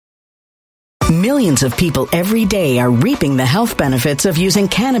Millions of people every day are reaping the health benefits of using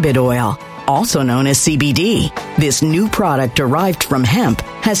cannabis oil, also known as CBD. This new product derived from hemp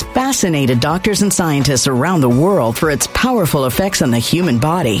has fascinated doctors and scientists around the world for its powerful effects on the human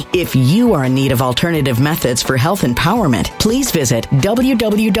body. If you are in need of alternative methods for health empowerment, please visit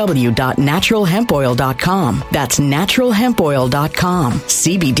www.naturalhempoil.com. That's naturalhempoil.com.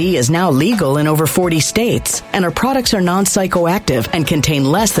 CBD is now legal in over 40 states, and our products are non-psychoactive and contain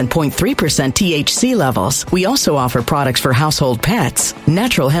less than 0.3% THC levels. We also offer products for household pets.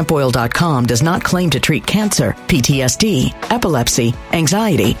 Naturalhempoil.com does not claim to treat cancer, PTSD, epilepsy,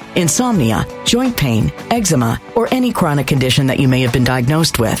 anxiety, insomnia, joint pain, eczema, or any chronic condition that you may have been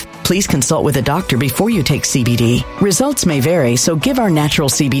diagnosed with. Please consult with a doctor before you take CBD. Results may vary, so give our natural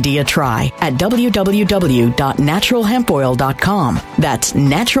CBD a try at www.naturalhempoil.com. That's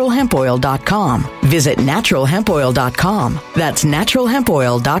naturalhempoil.com. Visit naturalhempoil.com. That's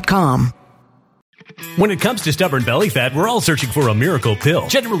naturalhempoil.com. When it comes to stubborn belly fat, we're all searching for a miracle pill.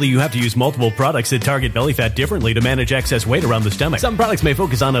 Generally, you have to use multiple products that target belly fat differently to manage excess weight around the stomach. Some products may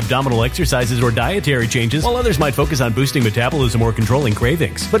focus on abdominal exercises or dietary changes, while others might focus on boosting metabolism or controlling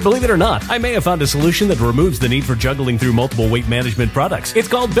cravings. But believe it or not, I may have found a solution that removes the need for juggling through multiple weight management products. It's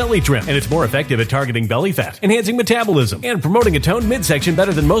called Belly Trim, and it's more effective at targeting belly fat, enhancing metabolism, and promoting a toned midsection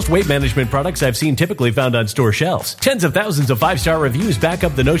better than most weight management products I've seen typically found on store shelves. Tens of thousands of 5-star reviews back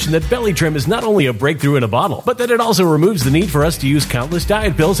up the notion that Belly Trim is not only a breakthrough in a bottle, but that it also removes the need for us to use countless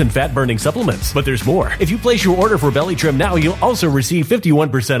diet pills and fat-burning supplements. But there's more. If you place your order for Belly Trim now, you'll also receive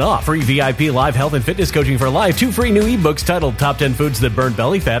 51% off, free VIP live health and fitness coaching for life, 2 free new ebooks titled Top 10 Foods That Burn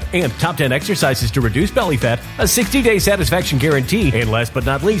Belly Fat and Top 10 Exercises to Reduce Belly Fat, a 60-day satisfaction guarantee, and last but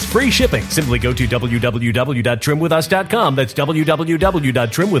not least, free shipping. Simply go to www.trimwithus.com. That's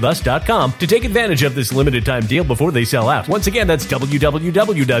www.trimwithus.com to take advantage of this limited time deal before they sell out. Once again, that's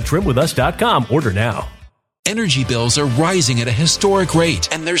www.trimwithus.com. Order now. Energy bills are rising at a historic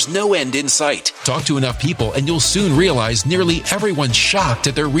rate, and there's no end in sight. Talk to enough people, and you'll soon realize nearly everyone's shocked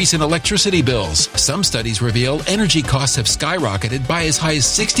at their recent electricity bills. Some studies reveal energy costs have skyrocketed by as high as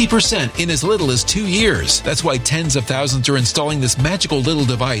 60% in as little as 2 years. That's why tens of thousands are installing this magical little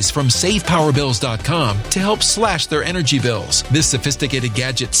device from SavePowerBills.com to help slash their energy bills. This sophisticated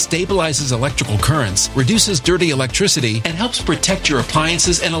gadget stabilizes electrical currents, reduces dirty electricity, and helps protect your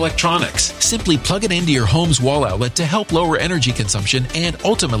appliances and electronics. Simply plug it into your home's wall outlet to help lower energy consumption and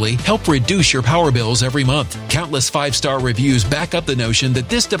ultimately help reduce your power bills every month. Countless 5-star reviews back up the notion that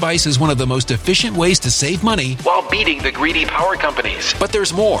this device is one of the most efficient ways to save money while beating the greedy power companies. But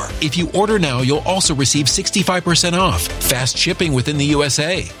there's more. If you order now, you'll also receive 65% off, fast shipping within the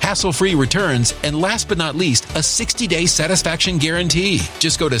USA, hassle-free returns, and last but not least, a 60-day satisfaction guarantee.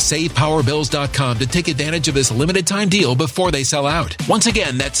 Just go to SavePowerBills.com to take advantage of this limited time deal before they sell out. Once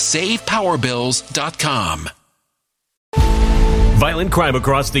again, that's SavePowerBills.com. Violent crime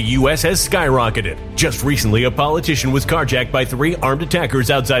across the U.S. has skyrocketed. Just recently, a politician was carjacked by 3 armed attackers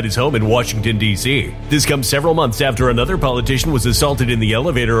outside his home in Washington, D.C. This comes several months after another politician was assaulted in the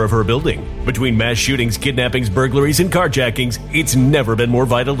elevator of her building. Between mass shootings, kidnappings, burglaries, and carjackings, it's never been more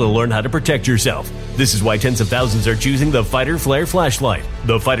vital to learn how to protect yourself. This is why tens of thousands are choosing the Fighter Flare flashlight.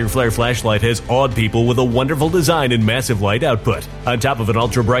 The Fighter Flare flashlight has awed people with a wonderful design and massive light output. On top of an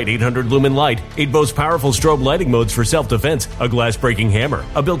ultra-bright 800-lumen light, it boasts powerful strobe lighting modes for self-defense, a glass-breaking hammer,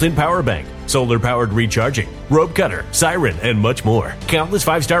 a built-in power bank, solar-powered recharging, rope cutter, siren, and much more. Countless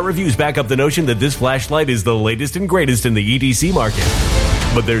 5-star reviews back up the notion that this flashlight is the latest and greatest in the EDC market.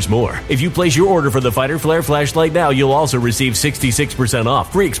 But there's more. If you place your order for the Fighter Flare flashlight now, you'll also receive 66%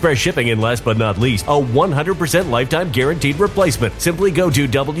 off, free express shipping, and last but not least, a 100% lifetime guaranteed replacement. Simply go to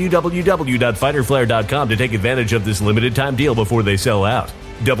www.fighterflare.com to take advantage of this limited time deal before they sell out.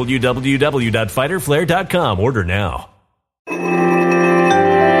 www.fighterflare.com. Order now.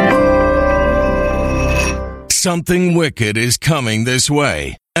 Something wicked is coming this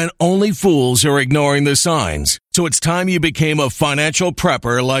way, and only fools are ignoring the signs. So it's time you became a financial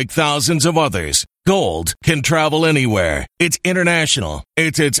prepper like thousands of others. Gold can travel anywhere. It's international.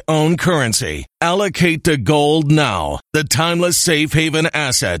 It's its own currency. Allocate to gold now, the timeless safe haven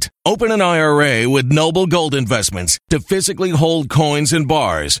asset. Open an IRA with Noble Gold Investments to physically hold coins and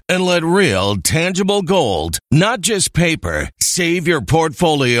bars and let real, tangible gold, not just paper, Save your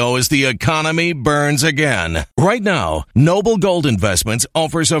portfolio as the economy burns again. Right now, Noble Gold Investments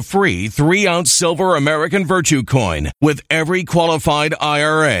offers a free 3-ounce silver American Virtue coin with every qualified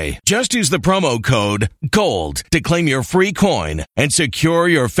IRA. Just use the promo code GOLD to claim your free coin and secure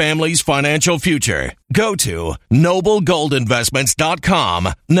your family's financial future. Go to noblegoldinvestments.com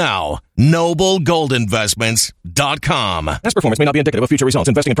now. noblegoldinvestments.com. Past performance may not be indicative of future results.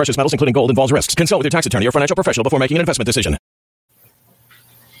 Investing in precious metals, including gold, involves risks. Consult with your tax attorney or financial professional before making an investment decision.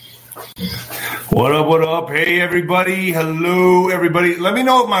 What up, what up? Hey, everybody. Hello, everybody. Let me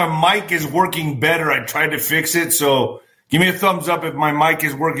know if my mic is working better. I tried to fix it, so give me a thumbs up if my mic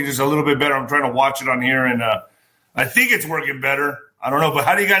is working just a little bit better. I'm trying to watch it on here, and I think it's working better. I don't know, but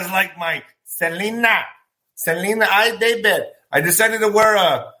how do you guys like my Selena, David? I decided to wear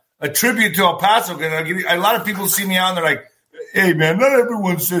a tribute to El Paso because a lot of people see me on. They're like, hey, man, not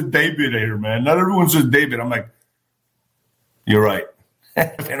everyone says David here, man. Not everyone says David. I'm like, you're right.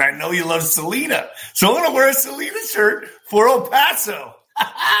 And I know you love Selena. So I'm going to wear a Selena shirt for El Paso.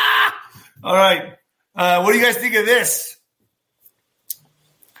 All right. What do you guys think of this?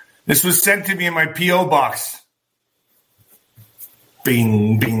 This was sent to me in my P.O. box.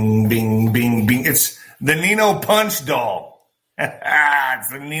 Bing, bing, bing, bing, bing. It's the Nino Punch doll. It's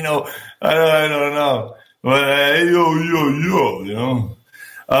the Nino. I don't know. Yo, you know.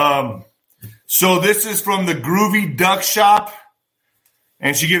 So this is from the Groovy Duck Shop.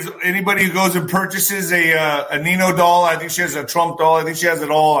 And she gives anybody who goes and purchases a Nino doll. I think she has a Trump doll. I think she has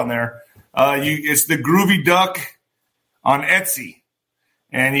it all on there. It's the Groovy Duck on Etsy.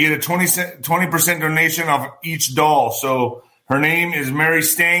 And you get a 20% donation off each doll. So her name is Mary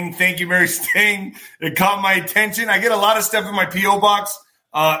Stang. Thank you, Mary Stang. It caught my attention. I get a lot of stuff in my P.O. box.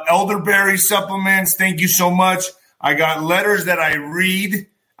 Elderberry supplements. Thank you so much. I got letters that I read.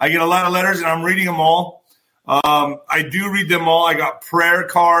 I get a lot of letters, and I'm reading them all. I do read them all. I got prayer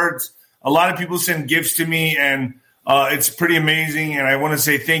cards. A lot of people send gifts to me, and it's pretty amazing. And I want to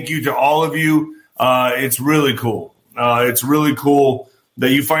say thank you to all of you. It's really cool. It's really cool that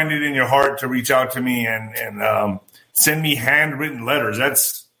you find it in your heart to reach out to me and send me handwritten letters.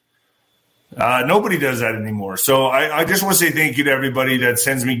 That's nobody does that anymore. So I just want to say thank you to everybody that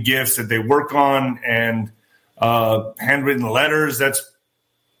sends me gifts that they work on and handwritten letters.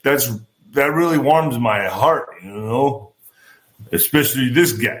 That really warms my heart, you know, especially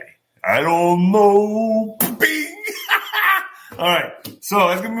this guy. I don't know. Bing. All right. So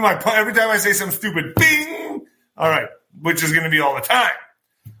that's going to be my pun. Every time I say something stupid, bing. All right. Which is going to be all the time.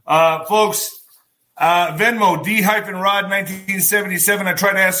 Folks, Venmo, D-Rod 1977. I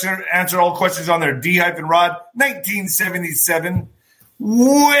try to answer all questions on there. D-Rod 1977.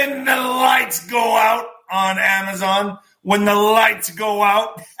 When the lights go out on Amazon, when the lights go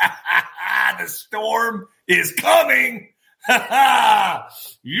out, the storm is coming.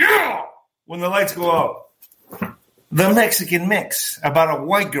 Yeah. When the lights go out. The Mexican Mix, about a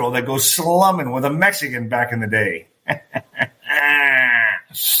white girl that goes slumming with a Mexican back in the day.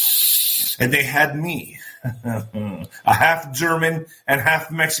 And they had me, a half German and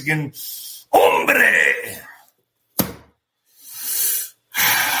half Mexican hombre.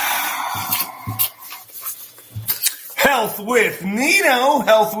 Health with Nino,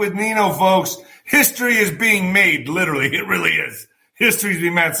 folks. History is being made, literally. It really is. History is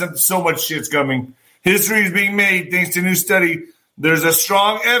being made. So much shit's coming. History is being made thanks to a new study. There's a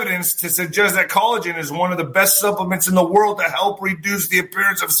strong evidence to suggest that collagen is one of the best supplements in the world to help reduce the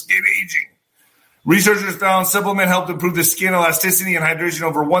appearance of skin aging. Researchers found supplement helped improve the skin elasticity and hydration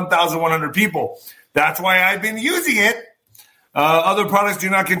over 1,100 people. That's why I've been using it. Other products do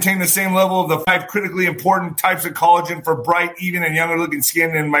not contain the same level of the 5 critically important types of collagen for bright, even, and younger-looking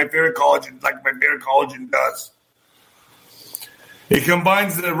skin than my favorite collagen does. It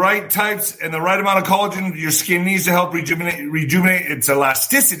combines the right types and the right amount of collagen your skin needs to help rejuvenate its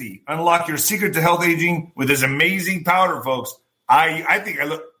elasticity. Unlock your secret to health aging with this amazing powder, folks. I think I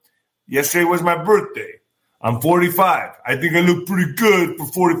look. Yesterday was my birthday. I'm 45. I think I look pretty good for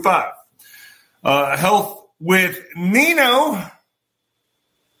 45. Health with Nino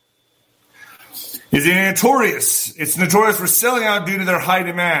is notorious. It's notorious for selling out due to their high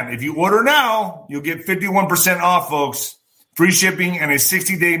demand. If you order now, you'll get 51% off, folks. Free shipping and a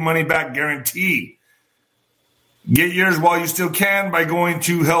 60-day money-back guarantee. Get yours while you still can by going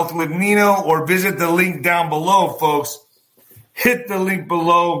to Health with Nino or visit the link down below, folks. Hit the link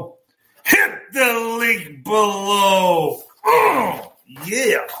below. Hit the link below.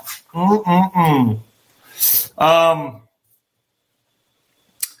 Yeah.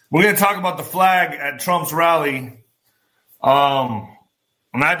 We're going to talk about the flag at Trump's rally. And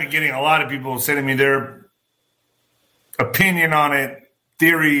I've been getting a lot of people sending me their opinion on it,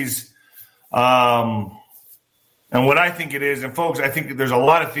 theories, and what I think it is. And folks, I think that there's a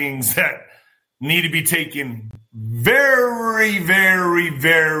lot of things that need to be taken very, very,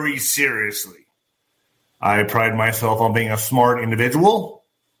 very seriously. I pride myself on being a smart individual.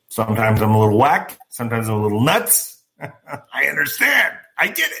 Sometimes I'm a little whack. Sometimes I'm a little nuts. I understand. I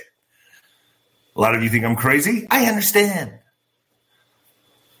get it. A lot of you think I'm crazy. I understand.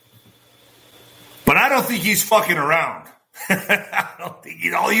 But I don't think he's fucking around. I don't think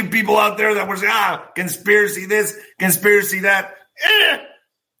he's all you people out there that were saying, conspiracy this, conspiracy that.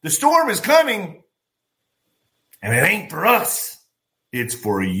 The storm is coming. And it ain't for us. It's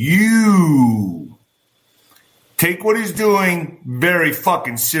for you. Take what he's doing very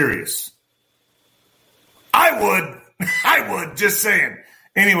fucking serious. I would, just saying.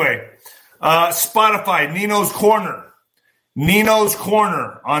 Anyway, Spotify, Nino's Corner. Nino's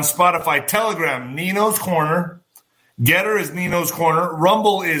Corner on Spotify. Telegram, Nino's Corner. Getter is Nino's Corner.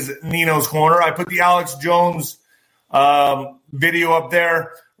 Rumble is Nino's Corner. I put the Alex Jones video up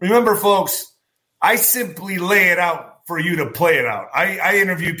there. Remember, folks, I simply lay it out for you to play it out. I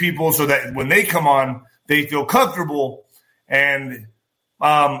interview people so that when they come on, they feel comfortable. And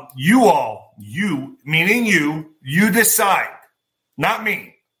you, meaning you decide. Not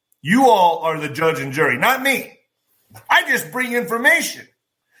me. You all are the judge and jury, not me. I just bring information.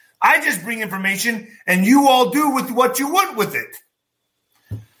 And you all do with what you want with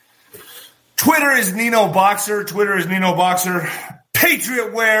it. Twitter is Nino Boxer.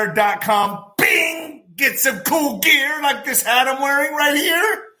 PatriotWear.com. Bing! Get some cool gear like this hat I'm wearing right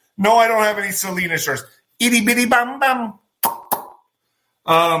here. No, I don't have any Selena shirts. Itty bitty bam bam.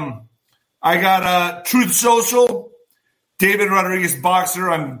 I got Truth Social. David Rodriguez Boxer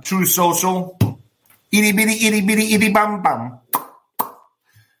on Truth Social. Itty bitty bam bam.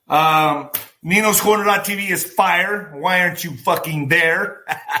 Nino'sCorner.tv is fire. Why aren't you fucking there?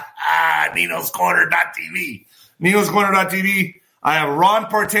 Nino'sCorner.tv. Nino'sCorner.tv. I have Ron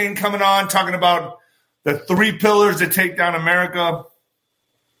Partain coming on talking about the 3 pillars that take down America.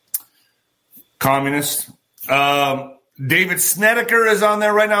 Communist. David Snedeker is on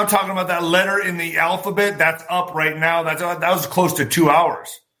there right now talking about that letter in the alphabet. That's up right now. That was close to 2 hours.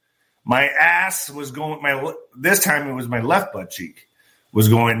 My ass was going, this time it was my left butt cheek was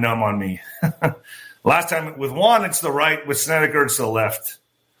going numb on me. Last time with Juan, it's the right. With Snedeker, it's the left.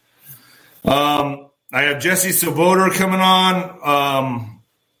 I have Jesse Svoboda coming on.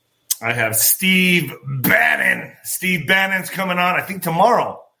 I have Steve Bannon. Steve Bannon's coming on, I think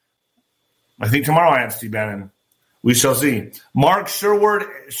tomorrow. I have Steve Bannon. We shall see. Mark Sherwood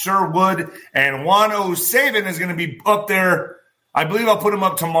and Juan O'Savin is going to be up there. I believe I'll put him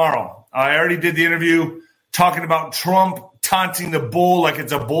up tomorrow. I already did the interview talking about Trump taunting the bull like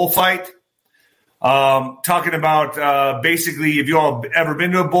it's a bullfight. Talking about basically, if you all ever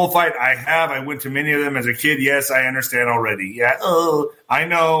been to a bullfight, I have. I went to many of them as a kid. Yes, I understand already. Yeah, I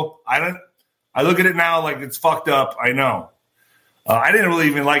know. I look at it now like it's fucked up. I know. I didn't really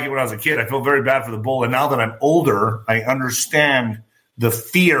even like it when I was a kid. I feel very bad for the bull. And now that I'm older, I understand the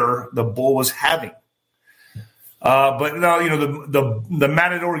fear the bull was having. But now, the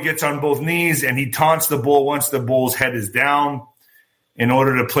matador gets on both knees and he taunts the bull once the bull's head is down in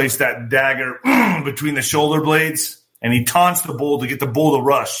order to place that dagger between the shoulder blades. And he taunts the bull to get the bull to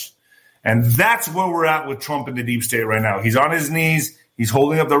rush. And that's where we're at with Trump in the deep state right now. He's on his knees. He's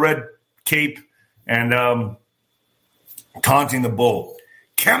holding up the red cape and taunting the bull.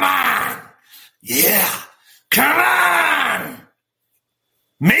 Come on. Yeah. Come on.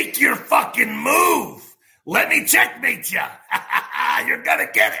 Make your fucking move. Let me checkmate you. You're going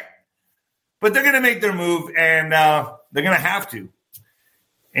to get it. But they're going to make their move, and they're going to have to.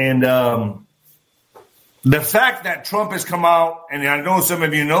 And the fact that Trump has come out, and I know some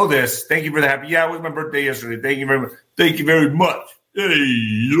of you know this. Thank you for the happy. Yeah, it was my birthday yesterday. Thank you very much. Thank you very much. Hey,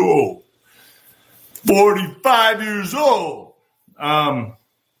 yo. 45 years old. The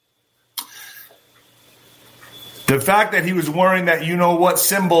fact that he was wearing that you-know-what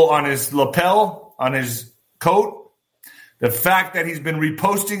symbol on his lapel, on his coat, the fact that he's been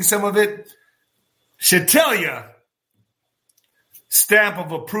reposting some of it should tell you stamp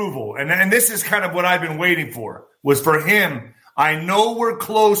of approval. And this is kind of what I've been waiting for, was for him. I know we're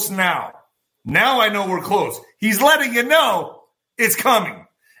close now. Now I know we're close. He's letting you know it's coming.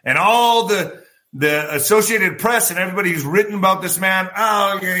 And all the Associated Press and everybody who's written about this man,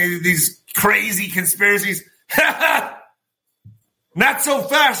 these crazy conspiracies. Not so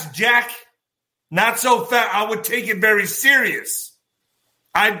fast, Jack. Not so fast. I would take it very serious.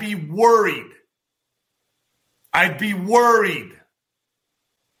 I'd be worried.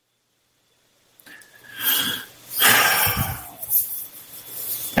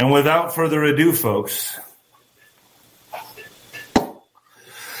 And without further ado, folks,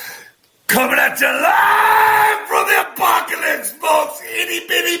 coming at you live from the apocalypse, folks. Itty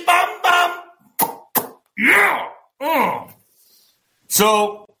bitty bum bum. Yeah.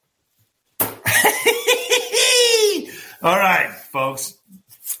 So, all right, folks.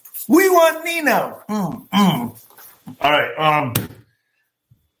 We want Nino. All right.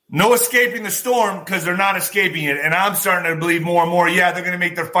 No escaping the storm because they're not escaping it. And I'm starting to believe more and more, yeah, they're going to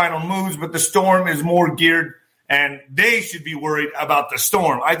make their final moves, but the storm is more geared, and they should be worried about the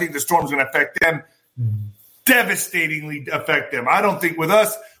storm. I think the storm's going to affect them, devastatingly affect them. I don't think with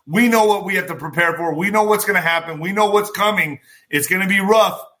us, we know what we have to prepare for. We know what's going to happen. We know what's coming. It's going to be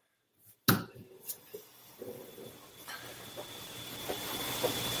rough. But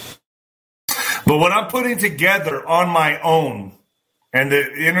what I'm putting together on my own and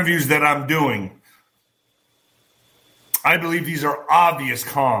the interviews that I'm doing, I believe these are obvious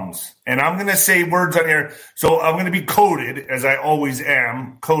comms. And I'm going to say words on here. So I'm going to be coded, as I always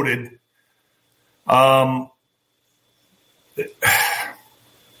am, coded. The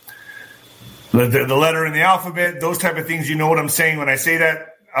letter in the alphabet, those type of things, you know what I'm saying when I say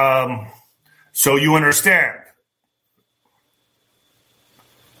that. So you understand.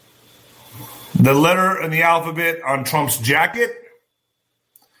 The letter in the alphabet on Trump's jacket,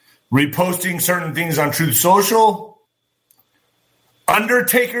 reposting certain things on Truth Social.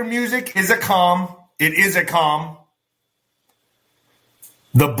 Undertaker music is a comm. It is a comm.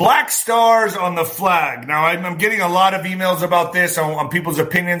 The black stars on the flag. Now, I'm getting a lot of emails about this on people's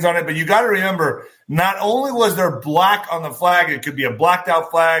opinions on it, but you got to remember, not only was there black on the flag, it could be a blacked out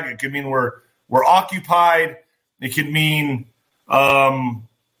flag. It could mean we're occupied. It could mean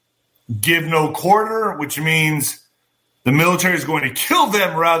give no quarter, which means the military is going to kill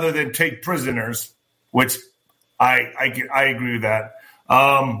them rather than take prisoners, which I agree with that.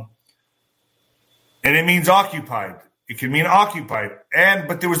 And it means occupied. It can mean occupied.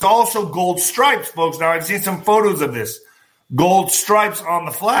 But there was also gold stripes, folks. Now, I've seen some photos of this. Gold stripes on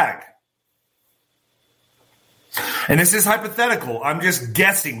the flag. And this is hypothetical. I'm just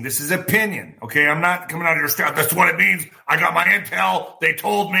guessing. This is opinion. Okay, I'm not coming out of your strap. That's what it means. I got my intel. They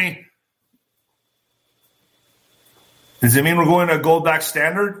told me. Does it mean we're going to a gold back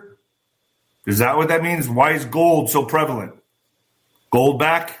standard? Is that what that means? Why is gold so prevalent? Gold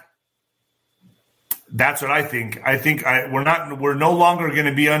back? That's what I think. I think we're no longer going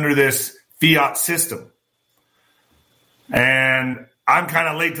to be under this fiat system. And I'm kind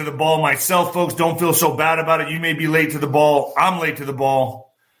of late to the ball myself, folks. Don't feel so bad about it. You may be late to the ball. I'm late to the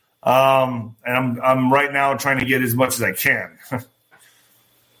ball. And I'm right now trying to get as much as I can.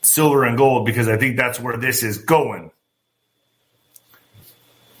 Silver and gold, because I think that's where this is going.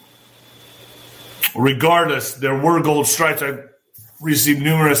 Regardless, there were gold stripes. I've received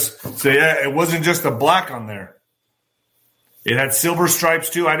numerous say, yeah, it wasn't just the black on there. It had silver stripes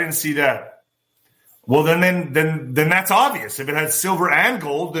too. I didn't see that. Well, then that's obvious. If it had silver and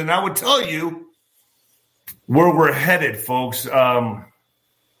gold, then I would tell you where we're headed, folks. XRP,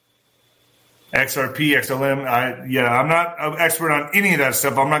 XLM. I'm not an expert on any of that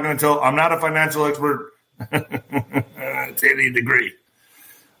stuff. I'm not going to tell. I'm not a financial expert to any degree.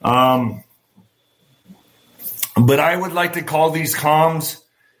 But I would like to call these comms,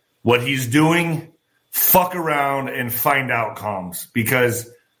 what he's doing, fuck around and find out comms. Because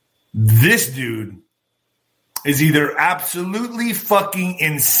this dude is either absolutely fucking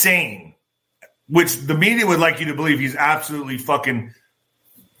insane, which the media would like you to believe he's absolutely fucking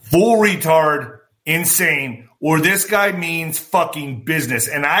full retard, insane, or this guy means fucking business.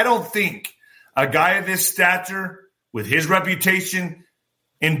 And I don't think a guy of this stature with his reputation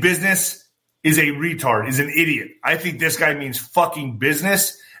in business is a retard, is an idiot. I think this guy means fucking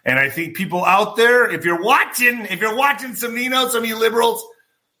business. And I think people out there, if you're watching some Nino, some of you liberals,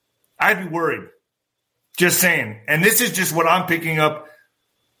 I'd be worried. Just saying. And this is just what I'm picking up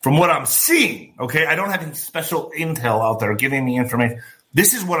from what I'm seeing. Okay. I don't have any special intel out there giving me information.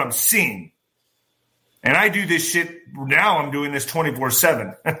 This is what I'm seeing. And I do this shit now. I'm doing this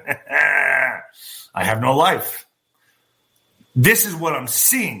 24/7. I have no life. This is what I'm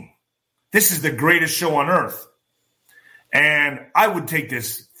seeing. This is the greatest show on earth. And I would take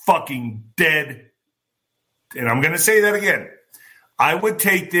this fucking dead, and I'm going to say that again. I would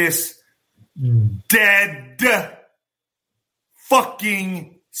take this dead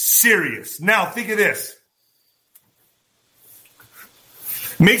fucking serious. Now, think of this.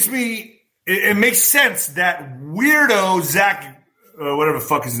 It makes sense that weirdo whatever the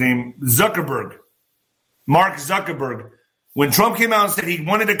fuck his name, Mark Zuckerberg, when Trump came out and said he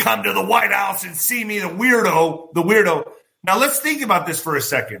wanted to come to the White House and see me, the weirdo, Now, let's think about this for a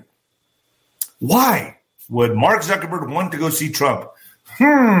second. Why would Mark Zuckerberg want to go see Trump?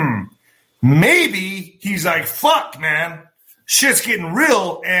 Maybe he's like, fuck, man. Shit's getting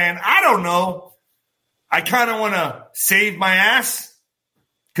real, and I don't know. I kind of want to save my ass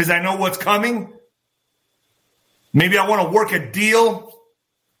because I know what's coming. Maybe I want to work a deal.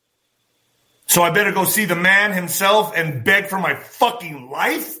 So I better go see the man himself and beg for my fucking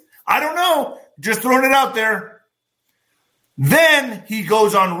life? I don't know. Just throwing it out there. Then he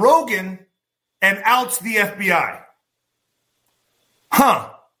goes on Rogan and outs the FBI.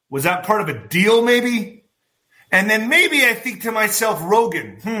 Was that part of a deal maybe? And then maybe I think to myself,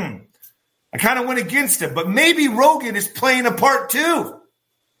 Rogan, I kind of went against him, but maybe Rogan is playing a part too.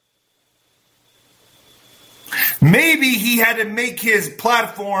 Maybe he had to make his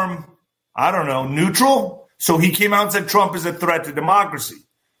platform, I don't know, neutral. So he came out and said Trump is a threat to democracy.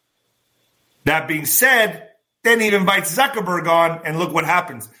 That being said, then he invites Zuckerberg on, and look what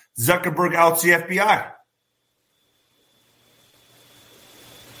happens. Zuckerberg outs the FBI.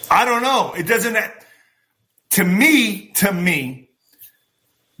 I don't know. It doesn't. To me,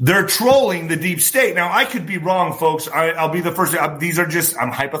 they're trolling the deep state. Now, I could be wrong, folks. I'll be the first. These are just,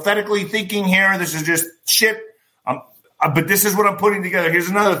 I'm hypothetically thinking here. This is just shit. But this is what I'm putting together. Here's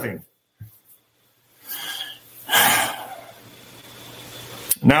another thing.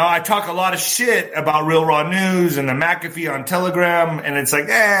 Now, I talk a lot of shit about Real Raw News and the McAfee on Telegram, and it's like,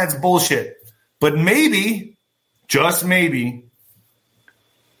 it's bullshit. But maybe, just maybe,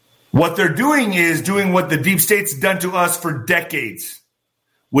 what they're doing is doing what the deep state's done to us for decades,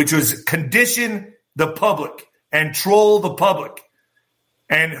 which was condition the public and troll the public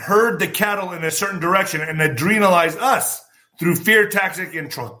and herd the cattle in a certain direction and adrenalize us through fear tactics and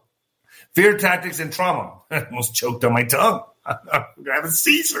trauma. I almost choked on my tongue. I'm going to have a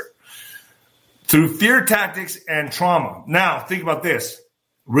seizure. Through fear tactics and trauma. Now, think about this.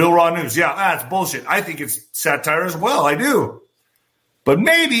 Real Raw News. Yeah, it's bullshit. I think it's satire as well. I do. But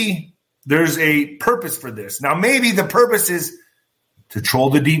maybe there's a purpose for this. Now, maybe the purpose is to troll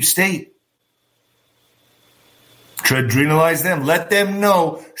the deep state. To adrenalize them. Let them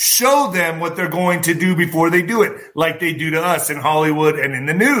know. Show them what they're going to do before they do it. Like they do to us in Hollywood and in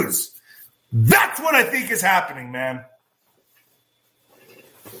the news. That's what I think is happening, man.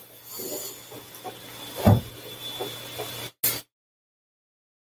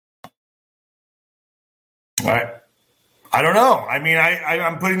 I don't know. I mean,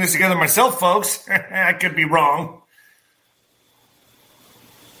 I'm putting this together myself, folks. I could be wrong.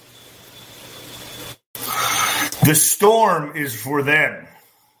 The storm is for them.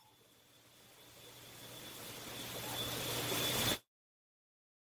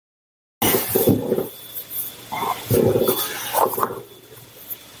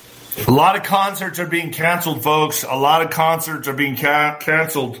 A lot of concerts are being canceled, folks. A lot of concerts are being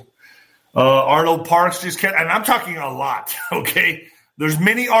canceled. Arlo Parks just and I'm talking a lot, okay? There's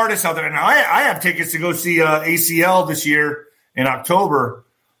many artists out there. And I have tickets to go see ACL this year in October.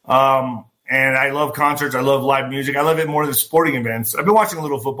 And I love concerts. I love live music. I love it more than sporting events. I've been watching a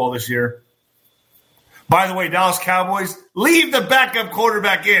little football this year. By the way, Dallas Cowboys, leave the backup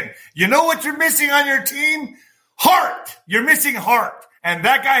quarterback in. You know what you're missing on your team? Heart. You're missing heart. And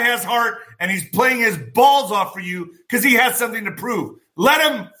that guy has heart, and he's playing his balls off for you because he has something to prove. Let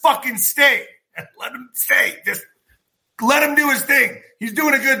him fucking stay. Let him stay. Just let him do his thing. He's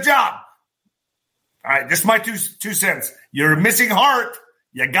doing a good job. All right, just my two cents. You're missing heart.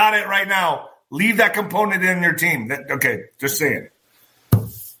 You got it right now. Leave that component in your team. Okay, just saying.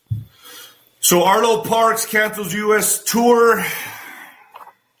 So Arlo Parks cancels U.S. tour.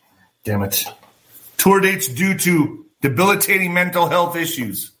 Damn it. Tour dates due to debilitating mental health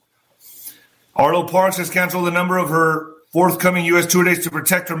issues. Arlo Parks has canceled a number of her forthcoming U.S. tour dates to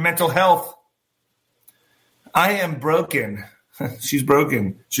protect her mental health. I am broken. She's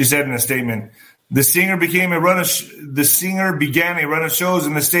broken, she said in a statement. The singer began a run of shows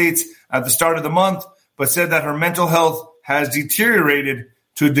in the States at the start of the month, but said that her mental health has deteriorated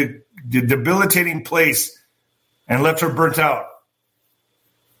to a debilitating place and left her burnt out.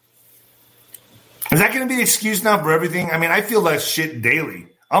 Is that going to be an excuse now for everything? I mean, I feel that shit daily.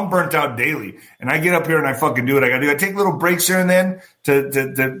 I'm burnt out daily, and I get up here and I fucking do what I got to do. I take little breaks here and then to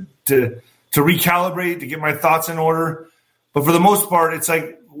recalibrate, to get my thoughts in order. But for the most part, it's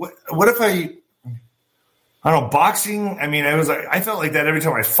like, what if I don't know, boxing? I mean, I felt like that every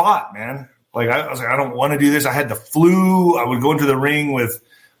time I fought, man. Like I was like, I don't want to do this. I had the flu. I would go into the ring with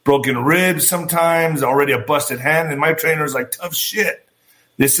broken ribs sometimes, already a busted hand, and my trainer was like, tough shit.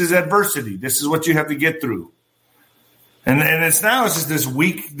 This is adversity. This is what you have to get through. And it's just this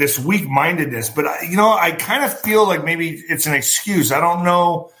weak-mindedness. But, I kind of feel like maybe it's an excuse. I don't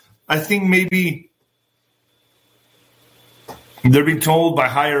know. I think maybe they're being told by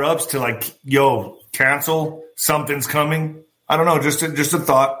higher-ups to, cancel. Something's coming. I don't know. Just a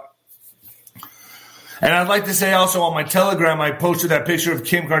thought. And I'd like to say also on my Telegram, I posted that picture of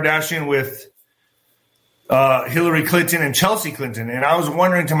Kim Kardashian with Hillary Clinton and Chelsea Clinton. And I was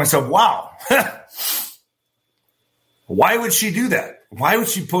wondering to myself, wow, why would she do that? Why would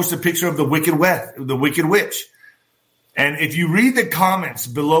she post a picture of the Wicked Witch? And if you read the comments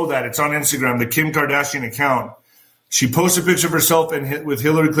below that, it's on Instagram, the Kim Kardashian account. She posted a picture of herself and with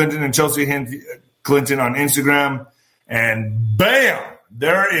Hillary Clinton and Chelsea Clinton on Instagram. And bam,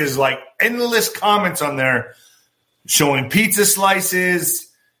 there is endless comments on there showing pizza slices,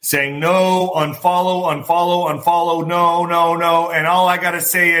 saying no, unfollow, no. And all I got to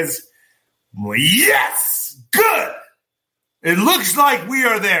say is, yes, good. It looks like we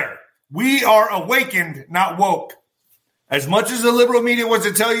are there. We are awakened, not woke. As much as the liberal media wants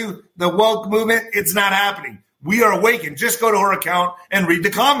to tell you the woke movement, it's not happening. We are awakened. Just go to her account and read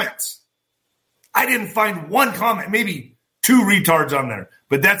the comments. I didn't find one comment, maybe 2 retards on there,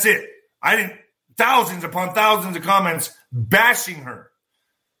 but that's it. Thousands upon thousands of comments bashing her.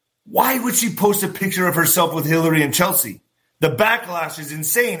 Why would she post a picture of herself with Hillary and Chelsea? The backlash is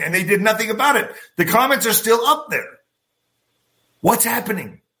insane, and they did nothing about it. The comments are still up there. What's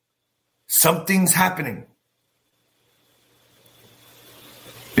happening? Something's happening.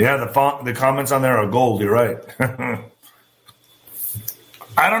 Yeah, the comments on there are gold. You're right.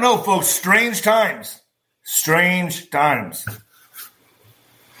 I don't know, folks. Strange times.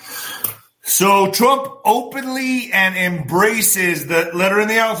 So Trump openly and embraces the letter in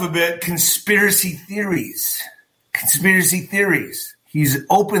the alphabet, conspiracy theories. He's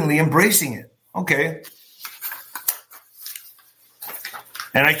openly embracing it. Okay.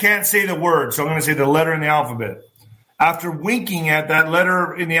 And I can't say the word, so I'm going to say the letter in the alphabet. After winking at that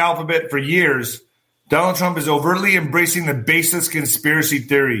letter in the alphabet for years, Donald Trump is overtly embracing the baseless conspiracy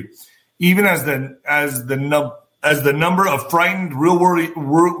theory, even as the number of frightened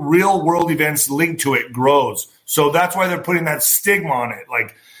real world events linked to it grows. So that's why they're putting that stigma on it,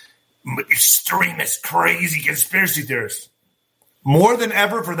 like extremist, crazy conspiracy theorists. More than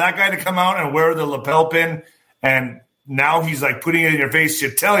ever for that guy to come out and wear the lapel pin, and now he's putting it in your face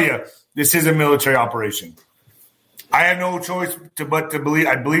to tell you this is a military operation. I had no choice but to believe.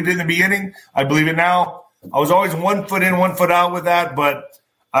 I believed it in the beginning. I believe it now. I was always 1 foot in, 1 foot out with that, but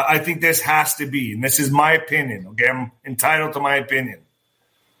I think this has to be, and this is my opinion. Okay, I'm entitled to my opinion.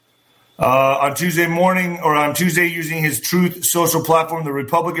 On Tuesday, using his Truth social platform, the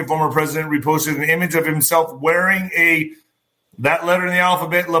Republican former president reposted an image of himself wearing that letter in the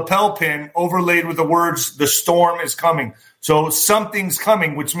alphabet lapel pin overlaid with the words, "The storm is coming." So something's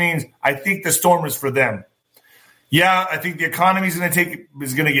coming, which means I think the storm is for them. Yeah, I think the economy is going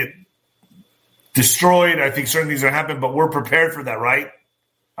to get destroyed. I think certain things are going to happen, but we're prepared for that, right?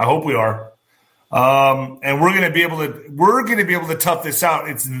 I hope we are. And we're going to be able to tough this out.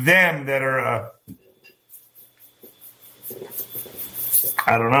 It's them that are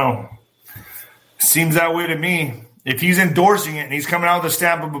I don't know. Seems that way to me. If he's endorsing it and he's coming out with a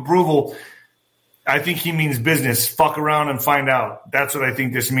stamp of approval, I think he means business. Fuck around and find out. That's what I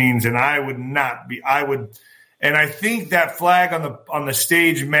think this means. And I would not be. And I think that flag on the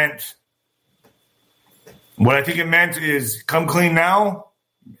stage meant, what I think it meant is come clean now,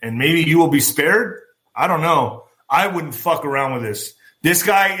 and maybe you will be spared. I don't know. I wouldn't fuck around with this. This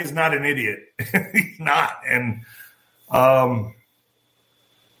guy is not an idiot. He's not. And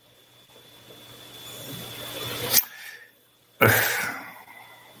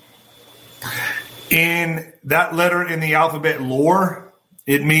in that letter in the alphabet lore,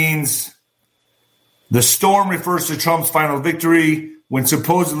 it means the storm refers to Trump's final victory when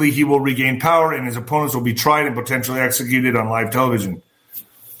supposedly he will regain power and his opponents will be tried and potentially executed on live television.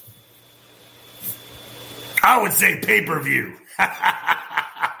 I would say pay-per-view.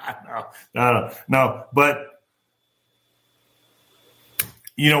 No. But,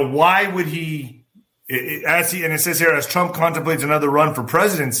 why would he, and it says here, as Trump contemplates another run for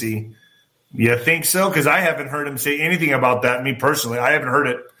presidency, you think so? Because I haven't heard him say anything about that, me personally. I haven't heard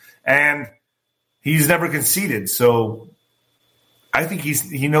it. And he's never conceded. So I think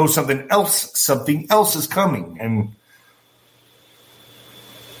he knows something else is coming. And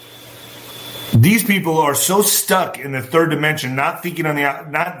these people are so stuck in the third dimension, not thinking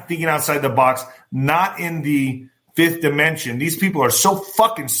outside the box, not in the fifth dimension. These people are so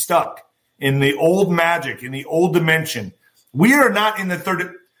fucking stuck in the old magic, in the old dimension. We are not in the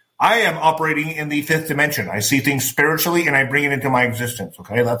third. I am operating in the fifth dimension. I see things spiritually and I bring it into my existence.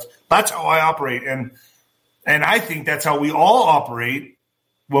 Okay, that's how I operate, and I think that's how we all operate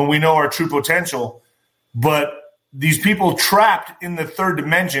when we know our true potential. But these people trapped in the third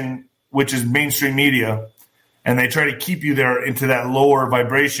dimension, which is mainstream media, and they try to keep you there into that lower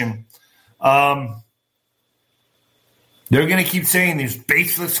vibration. They're going to keep saying these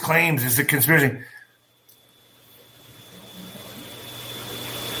baseless claims. It's a conspiracy.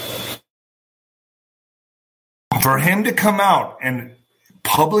 For him to come out and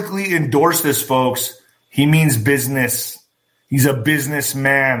publicly endorse this, folks, he means business. He's a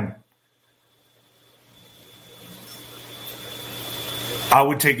businessman. I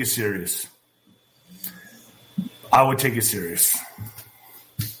would take it serious. I would take it serious.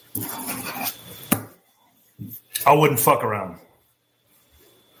 I wouldn't fuck around.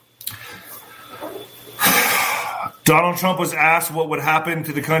 Donald Trump was asked what would happen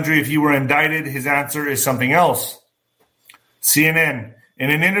to the country if he were indicted. His answer is something else. CNN. In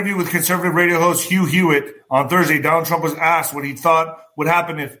an interview with conservative radio host Hugh Hewitt on Thursday, Donald Trump was asked what he thought would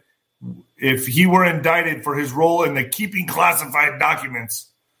happen if he were indicted for his role in the keeping classified documents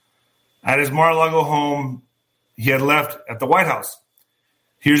at his Mar-a-Lago home he had left at the White House.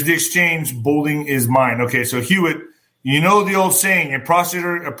 Here's the exchange, bolding is mine. Okay, so Hewitt, you know the old saying, a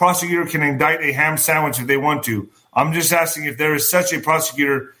prosecutor can indict a ham sandwich if they want to. I'm just asking, if there is such a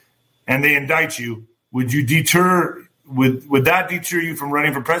prosecutor and they indict you, would that deter you from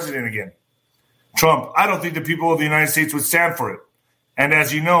running for president again? Trump, I don't think the people of the United States would stand for it. And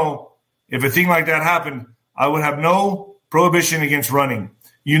as you know, if a thing like that happened, I would have no prohibition against running.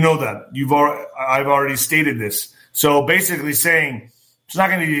 You know that. I've already stated this. So basically saying it's not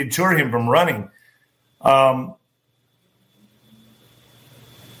going to deter him from running.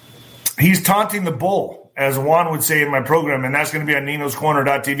 He's taunting the bull, as Juan would say in my program, and that's going to be on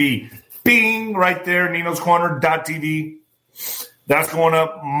ninoscorner.tv. Bing, right there, ninoscorner.tv. That's going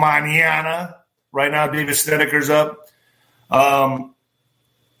up mañana. Right now, David Snedeker's up.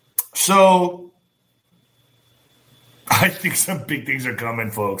 So I think some big things are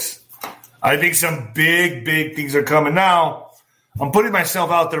coming, folks. I think some big, big things are coming. Now, I'm putting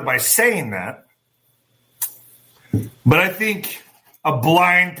myself out there by saying that. But I think a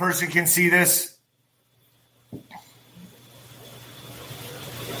blind person can see this.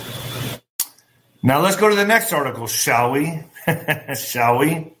 Now, let's go to the next article, shall we? Shall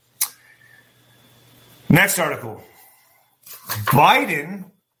we? Next article. Biden,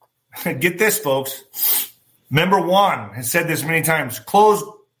 get this, folks. Member Juan has said this many times. Close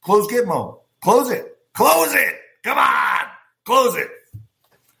Gitmo. Close it. Close it. Come on. Close it.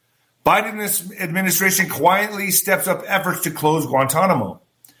 Biden administration quietly steps up efforts to close Guantanamo.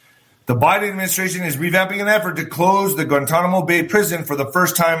 The Biden administration is revamping an effort to close the Guantanamo Bay prison for the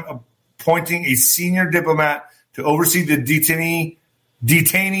first time, appointing a senior diplomat to oversee the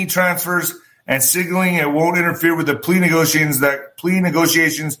detainee transfers and signaling it won't interfere with the plea negotiations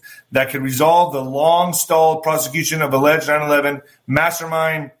that could resolve the long-stalled prosecution of alleged 9/11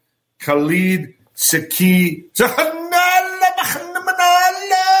 mastermind Khalid Saki.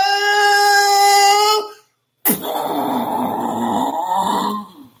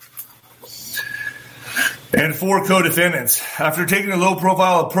 And 4 co-defendants. After taking a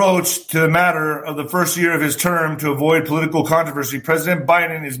low-profile approach to the matter of the first year of his term to avoid political controversy, President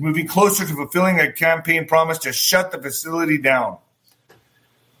Biden is moving closer to fulfilling a campaign promise to shut the facility down.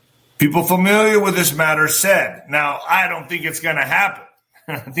 People familiar with this matter said, now, I don't think it's going to happen.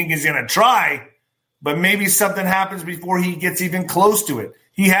 I think he's going to try, but maybe something happens before he gets even close to it.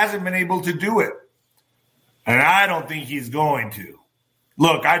 He hasn't been able to do it, and I don't think he's going to.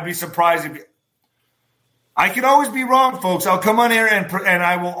 Look, I'd be surprised if I can always be wrong, folks. I'll come on here and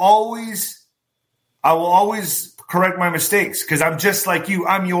I will always correct my mistakes because I'm just like you.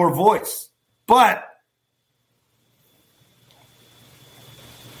 I'm your voice. But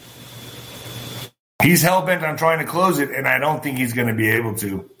he's hell-bent on trying to close it, and I don't think he's going to be able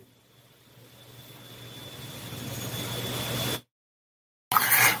to.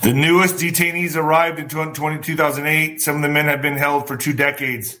 The newest detainees arrived in 2008. Some of the men have been held for 2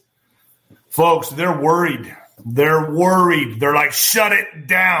 decades. Folks, they're worried. They're worried. They're like, shut it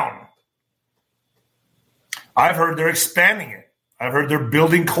down. I've heard they're expanding it. I've heard they're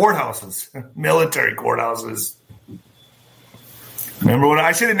building courthouses, military courthouses. Remember what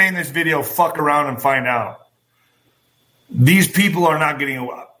I should have named this video, Fuck Around and Find Out. These people are not getting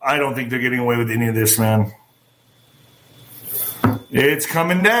away. I don't think they're getting away with any of this, man. It's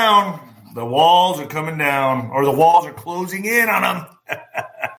coming down. The walls are coming down, or the walls are closing in on them.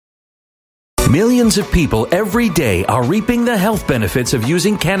 Millions of people every day are reaping the health benefits of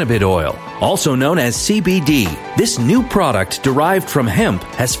using cannabis oil, also known as CBD. This new product derived from hemp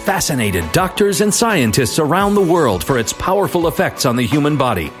has fascinated doctors and scientists around the world for its powerful effects on the human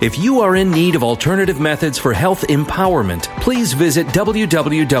body. If you are in need of alternative methods for health empowerment, please visit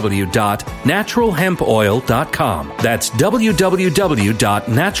www.naturalhempoil.com. That's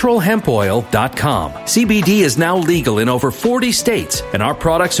www.naturalhempoil.com. CBD is now legal in over 40 states, and our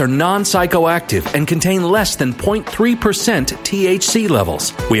products are non-psychoactive and contain less than 0.3% THC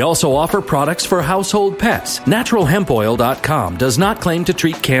levels. We also offer products for household pets. Naturalhempoil.com does not claim to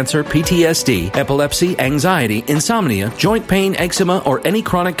treat cancer, PTSD, epilepsy, anxiety, insomnia, joint pain, eczema, or any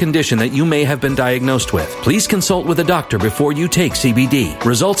chronic condition that you may have been diagnosed with. Please consult with a doctor before you take CBD.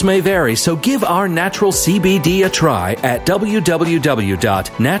 Results may vary, so give our natural CBD a try at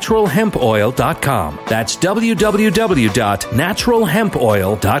www.naturalhempoil.com. That's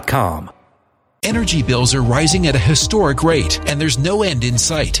www.naturalhempoil.com. Energy bills are rising at a historic rate, and there's no end in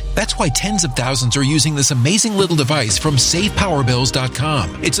sight. That's why tens of thousands are using this amazing little device from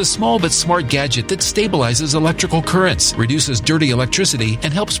SavePowerBills.com. It's a small but smart gadget that stabilizes electrical currents, reduces dirty electricity,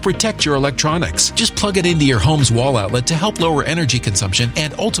 and helps protect your electronics. Just plug it into your home's wall outlet to help lower energy consumption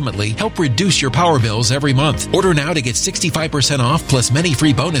and ultimately help reduce your power bills every month. Order now to get 65% off plus many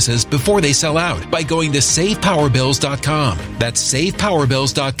free bonuses before they sell out by going to SavePowerBills.com. That's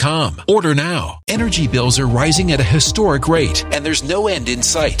SavePowerBills.com. Order now. Energy bills are rising at a historic rate, and there's no end in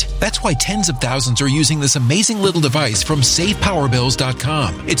sight. That's why tens of thousands are using this amazing little device from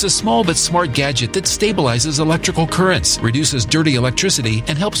SavePowerBills.com. It's a small but smart gadget that stabilizes electrical currents, reduces dirty electricity,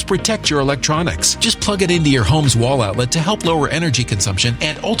 and helps protect your electronics. Just plug it into your home's wall outlet to help lower energy consumption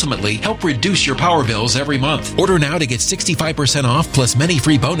and ultimately help reduce your power bills every month. Order now to get 65% off plus many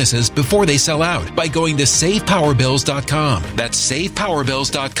free bonuses before they sell out by going to SavePowerBills.com. That's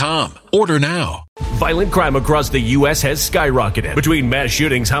SavePowerBills.com. Order now. Violent crime across the U.S. has skyrocketed. Between mass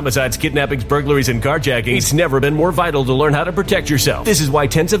shootings, homicides, kidnappings, burglaries, and carjackings, it's never been more vital to learn how to protect yourself. This is why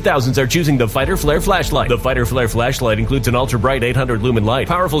tens of thousands are choosing the Fighter Flare flashlight. The Fighter Flare flashlight includes an ultra-bright 800 lumen light,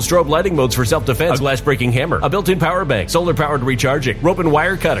 powerful strobe lighting modes for self-defense, a glass-breaking hammer, a built-in power bank, solar-powered recharging, rope and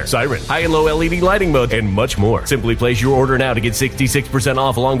wire cutter, siren, high and low LED lighting modes, and much more. Simply place your order now to get 66%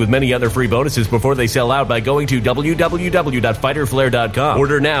 off along with many other free bonuses before they sell out by going to www.fighterflare.com.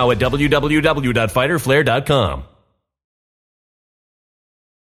 Order now at www.fighterflare.com.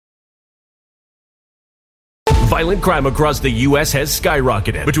 Violent crime across the U.S. has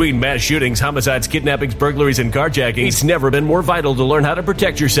skyrocketed. Between mass shootings, homicides, kidnappings, burglaries, and carjackings, it's never been more vital to learn how to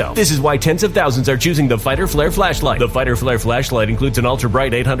protect yourself. This is why tens of thousands are choosing the Fighter Flare flashlight. The Fighter Flare flashlight includes an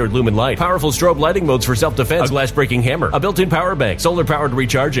ultra-bright 800 lumen light, powerful strobe lighting modes for self-defense, a glass-breaking hammer, a built-in power bank, solar-powered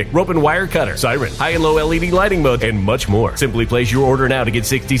recharging, rope and wire cutter, siren, high and low LED lighting modes, and much more. Simply place your order now to get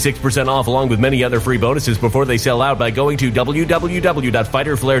 66% off along with many other free bonuses before they sell out by going to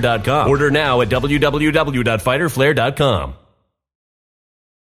www.fighterflare.com. Order now at www.fighterflare.com.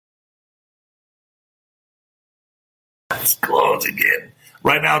 It's close again.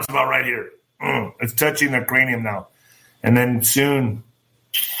 Right now, it's about right here. It's touching the cranium now. And then soon.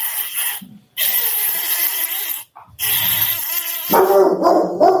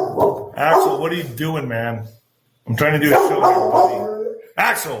 Axel, what are you doing, man? I'm trying to do a show here, buddy.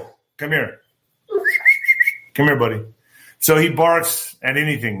 Axel, come here. Come here, buddy. So he barks at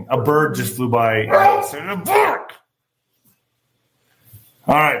anything. A bird just flew by. And he said, bark.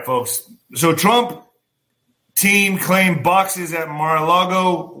 All right, folks. So Trump team claimed boxes at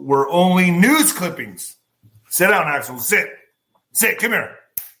Mar-a-Lago were only news clippings. Sit down, Axel. Sit. Come here.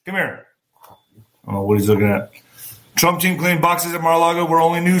 Come here. I don't know what he's looking at. Trump team claimed boxes at Mar-a-Lago were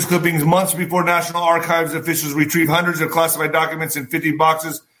only news clippings months before National Archives officials retrieved hundreds of classified documents in 50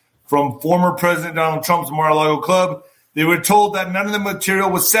 boxes from former President Donald Trump's Mar-a-Lago club. They were told that none of the material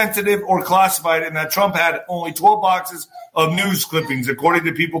was sensitive or classified and that Trump had only 12 boxes of news clippings, according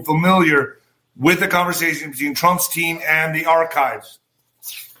to people familiar with the conversation between Trump's team and the archives.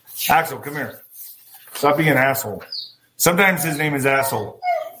 Axel, come here. Stop being an asshole. Sometimes his name is Asshole.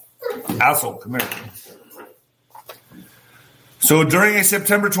 Asshole, come here. So during a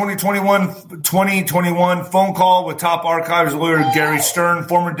September 2021 phone call with top archives lawyer Gary Stern,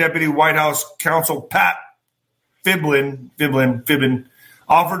 former deputy White House counsel Pat Philbin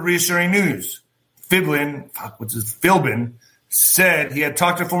offered reassuring news. Philbin said he had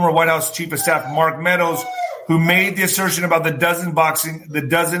talked to former White House Chief of Staff Mark Meadows, who made the assertion about the dozen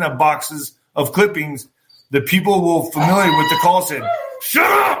of boxes of clippings. The people familiar with the call said, "Shut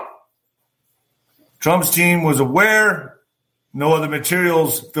up!" Trump's team was aware. No other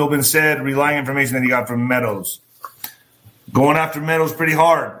materials, Philbin said, relying on information that he got from Meadows. Going after Meadows pretty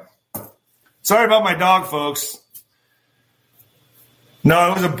hard. Sorry about my dog, folks.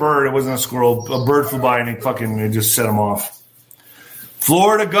 No, it was a bird. It wasn't a squirrel. A bird flew by and it just set him off.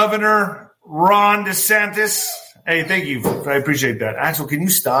 Florida Governor Ron DeSantis. Hey, thank you. I appreciate that. Axel, can you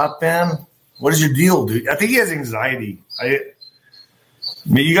stop, man? What is your deal, dude? I think he has anxiety.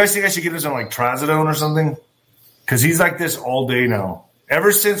 You guys think I should get him some like trazodone or something? Because he's like this all day now.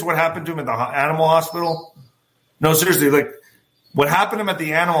 Ever since what happened to him at the animal hospital. No, seriously, like what happened to him at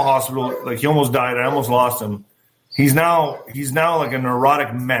the animal hospital, like he almost died. I almost lost him. He's now like a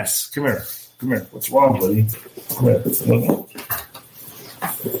neurotic mess. Come here. What's wrong, buddy? Come here.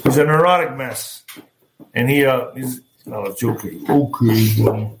 He's a neurotic mess. And he's it's okay. Okay,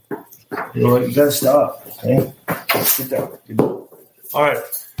 buddy. You gotta stop. Okay? Sit down. All right.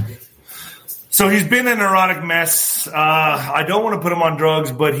 So he's been a neurotic mess. I don't want to put him on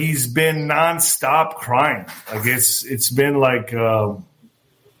drugs, but he's been nonstop crying. Like it's been like I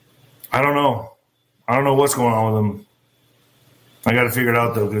don't know. I don't know what's going on with him. I got to figure it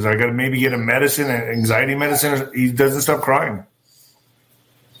out though, because I got to maybe get him medicine, anxiety medicine. He doesn't stop crying.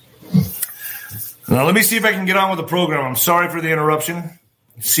 Now let me see if I can get on with the program. I'm sorry for the interruption.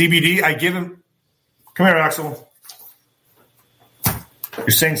 CBD. I give him. Come here, Axel. You're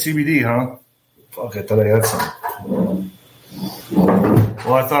saying CBD, huh? Fuck, I thought I had some.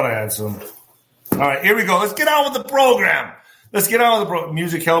 Well, I thought I had some. All right, here we go. Let's get on with the program.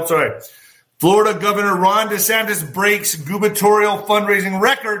 Music helps. All right. Florida Governor Ron DeSantis breaks gubernatorial fundraising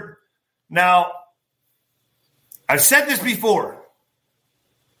record. Now, I've said this before.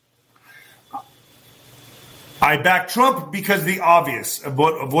 I back Trump because the obvious of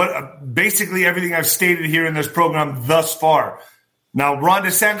what basically everything I've stated here in this program thus far. Now, Ron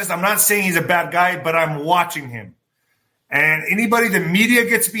DeSantis, I'm not saying he's a bad guy, but I'm watching him. And anybody the media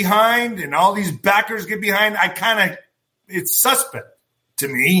gets behind and all these backers get behind, it's suspect to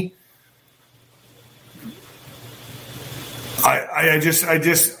me.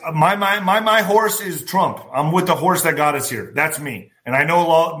 My horse is Trump. I'm with the horse that got us here. That's me. And I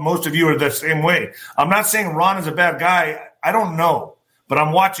know most of you are the same way. I'm not saying Ron is a bad guy. I don't know, but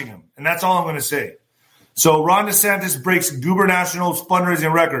I'm watching him. And that's all I'm going to say. So Ron DeSantis breaks gubernatorial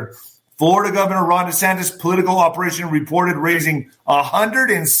fundraising record. Florida Governor Ron DeSantis' political operation reported raising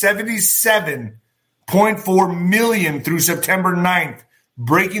 $177.4 million through September 9th,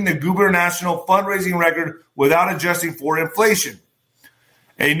 breaking the gubernatorial fundraising record without adjusting for inflation.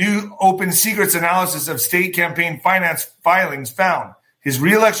 A new Open Secrets analysis of state campaign finance filings found his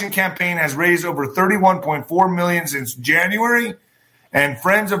reelection campaign has raised over $31.4 million since January, and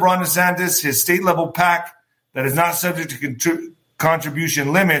Friends of Ron DeSantis, his state-level PAC that is not subject to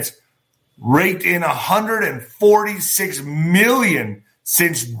contribution limits, raked in $146 million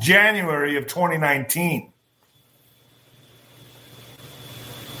since January of 2019.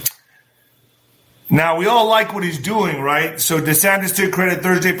 Now, we all like what he's doing, right? So DeSantis took credit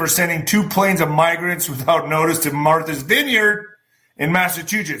Thursday for sending 2 planes of migrants without notice to Martha's Vineyard in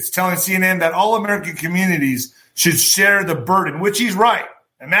Massachusetts, telling CNN that all American communities should share the burden, which he's right.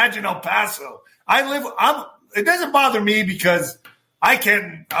 Imagine El Paso. It doesn't bother me because I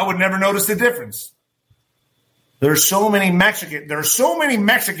would never notice the difference. There's so many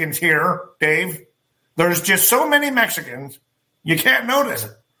Mexicans here, Dave. There's just so many Mexicans. You can't notice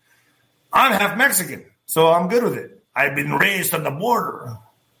it. I'm half Mexican, so I'm good with it. I've been raised on the border,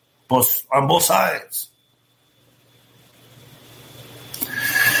 on both sides.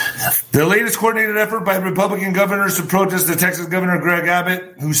 The latest coordinated effort by Republican governors to protest the Texas Governor Greg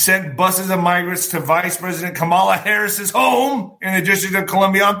Abbott, who sent buses of migrants to Vice President Kamala Harris's home in the District of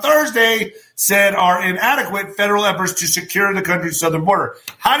Columbia on Thursday, said are inadequate federal efforts to secure the country's southern border.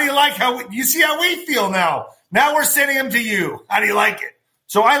 How do you like you see how we feel now? Now we're sending them to you. How do you like it?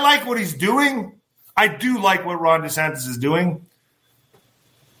 So I like what he's doing. I do like what Ron DeSantis is doing.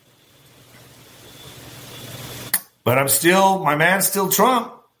 But my man's still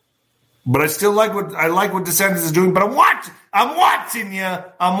Trump. But I still like what DeSantis is doing. But I'm watching you.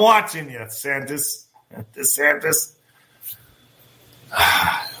 I'm watching you, DeSantis.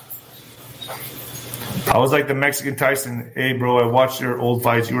 I was like the Mexican Tyson. Hey, bro, I watched your old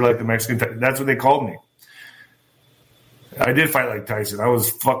fights. You were like the Mexican Tyson. That's what they called me. I did fight like Tyson. I was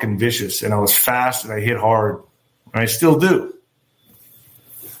fucking vicious, and I was fast, and I hit hard. And I still do.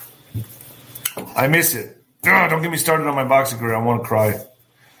 I miss it. Don't get me started on my boxing career. I want to cry.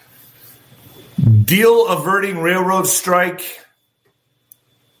 Deal averting railroad strike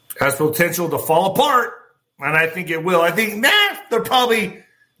has potential to fall apart, and I think it will. I think, they're probably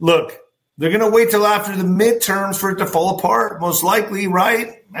 – look, they're going to wait till after the midterms for it to fall apart, most likely,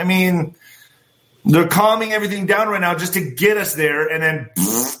 right? I mean – they're calming everything down right now just to get us there, and then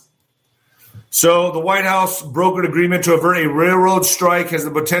So the White House brokered agreement to avert a railroad strike has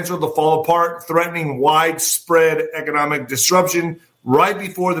the potential to fall apart, threatening widespread economic disruption right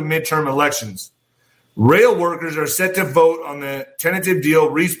before the midterm elections. Rail workers are set to vote on the tentative deal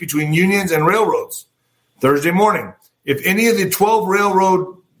reached between unions and railroads Thursday morning. If any of the 12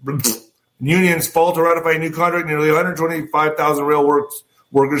 railroad unions fall to ratify a new contract, nearly 125,000 rail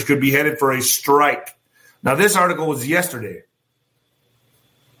workers could be headed for a strike. Now, this article was yesterday.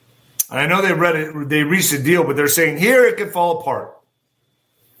 I know they read it, they reached a deal, but they're saying here it could fall apart.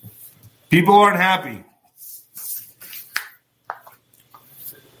 People aren't happy.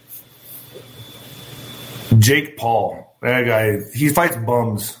 Jake Paul, that guy, he fights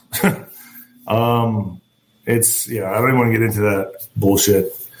bums. I don't even want to get into that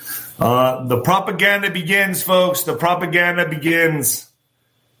bullshit. The propaganda begins, folks. The propaganda begins.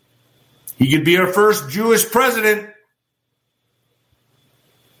 He could be our first Jewish president.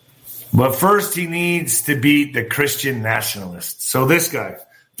 But first, he needs to beat the Christian nationalists. So this guy,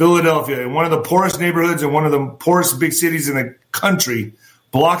 Philadelphia, in one of the poorest neighborhoods in one of the poorest big cities in the country,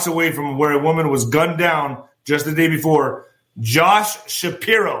 blocks away from where a woman was gunned down just the day before, Josh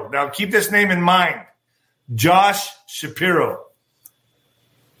Shapiro. Now, keep this name in mind. Josh Shapiro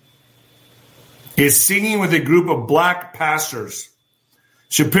is singing with a group of black pastors.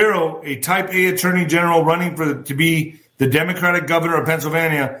 Shapiro, a Type A attorney general running to be the Democratic governor of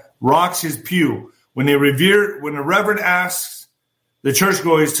Pennsylvania, rocks his pew. When the reverend asks the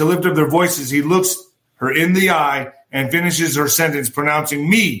churchgoers to lift up their voices, he looks her in the eye and finishes her sentence, pronouncing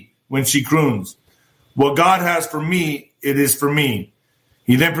me when she croons. What God has for me, it is for me.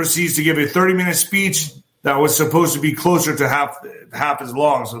 He then proceeds to give a 30-minute speech that was supposed to be closer to half as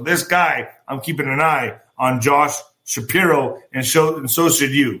long. So this guy, I'm keeping an eye on Josh Shapiro, and so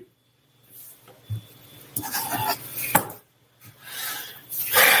should you.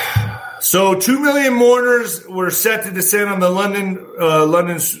 So 2 million mourners were set to descend on the London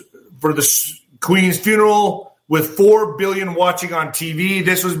for the Queen's funeral, with 4 billion watching on TV.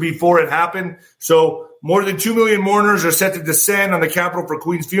 This was before it happened. So more than 2 million mourners are set to descend on the Capitol for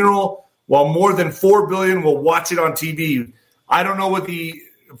Queen's funeral, while more than 4 billion will watch it on TV. I don't know what the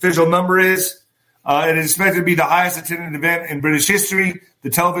official number is. It is expected to be the highest attended event in British history. The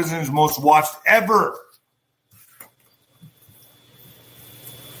television's most watched ever.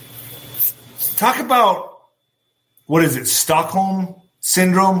 Talk about, what is it, Stockholm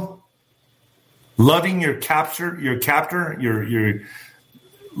Syndrome? Loving your captor, your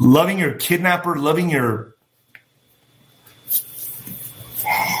loving your kidnapper, loving your...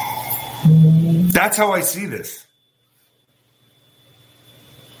 That's how I see this.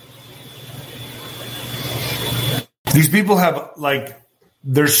 These people have,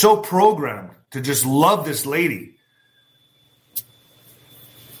 they're so programmed to just love this lady.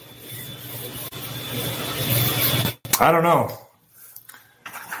 I don't know.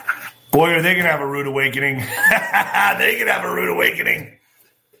 Boy, are they going to have a rude awakening. They can have a rude awakening.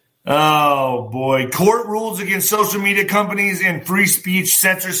 Oh, boy. Court rules against social media companies in free speech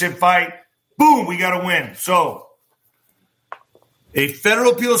censorship fight. Boom, we got to win. So, a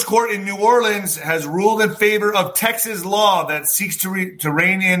federal appeals court in New Orleans has ruled in favor of Texas law that seeks to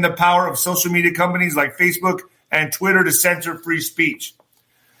rein in the power of social media companies like Facebook and Twitter to censor free speech.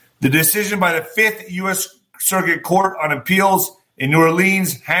 The decision by the 5th U.S. Circuit Court on Appeals in New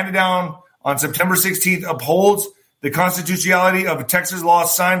Orleans, handed down on September 16th, upholds the constitutionality of a Texas law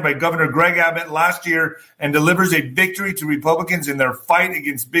signed by Governor Greg Abbott last year and delivers a victory to Republicans in their fight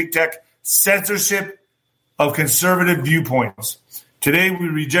against big tech censorship of conservative viewpoints. Today, we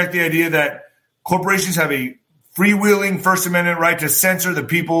reject the idea that corporations have a freewheeling First Amendment right to censor the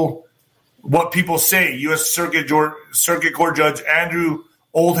people, what people say, U.S. Circuit Court Judge Andrew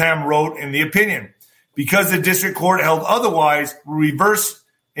Oldham wrote in the opinion. Because the district court held otherwise, we reverse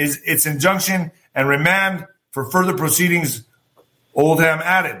its injunction and remand for further proceedings, Oldham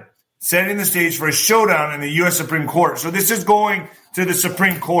added, setting the stage for a showdown in the U.S. Supreme Court. So this is going to the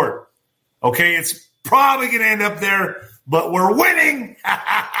Supreme Court. Okay, it's probably going to end up there, but we're winning.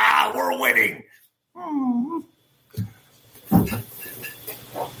 We're winning.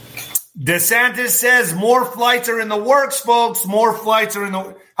 DeSantis says more flights are in the works, folks. More flights are in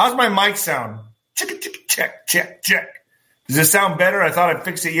the... How's my mic sound? Check. Does it sound better? I thought I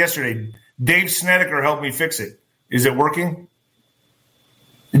fixed it yesterday. Dave Snedeker helped me fix it. Is it working?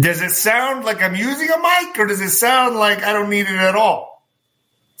 Does it sound like I'm using a mic, or does it sound like I don't need it at all?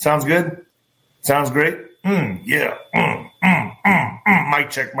 Sounds good? Sounds great? Yeah.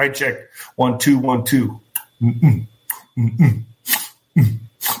 Mic check. 1, 2, 1, 2.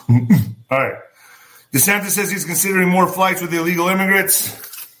 All right. DeSantis says he's considering more flights with illegal immigrants.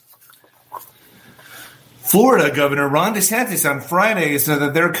 Florida Governor Ron DeSantis on Friday said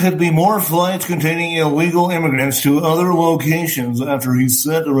that there could be more flights containing illegal immigrants to other locations after he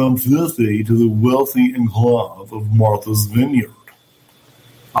sent around 50 to the wealthy enclave of Martha's Vineyard.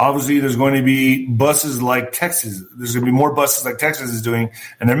 Obviously, there's going to be buses like Texas. There's going to be more buses like Texas is doing,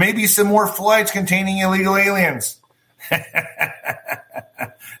 and there may be some more flights containing illegal aliens.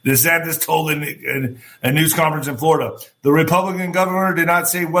 DeSantis told a news conference in Florida. The Republican governor did not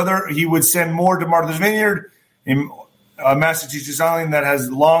say whether he would send more to Martha's Vineyard, in a Massachusetts island that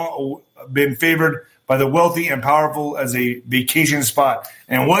has long been favored by the wealthy and powerful as a vacation spot.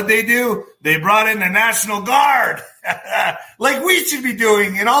 And what they do, they brought in the National Guard, like we should be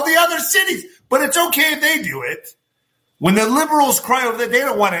doing in all the other cities. But it's okay if they do it. When the liberals cry over that, they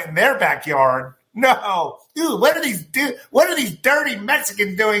don't want it in their backyard. No. Dude, what are these dirty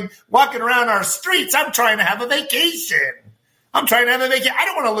Mexicans doing walking around our streets? I'm trying to have a vacation. I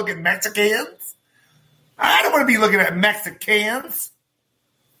don't want to look at Mexicans. I don't want to be looking at Mexicans.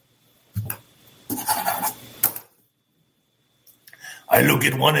 I look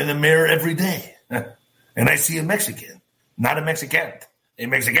at one in the mirror every day, and I see a Mexican. Not a Mexican. A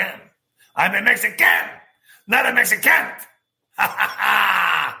Mexican. I'm a Mexican. Not a Mexican. Ha ha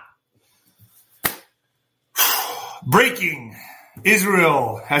ha. Breaking.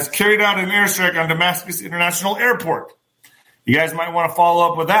 Israel has carried out an airstrike on Damascus International Airport. You guys might want to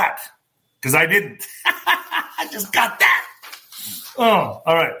follow up with that, because I didn't. I just got that. Oh,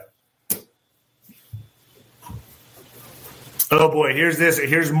 all right. Oh, boy, here's this.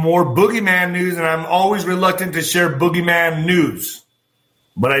 Here's more boogeyman news, and I'm always reluctant to share boogeyman news,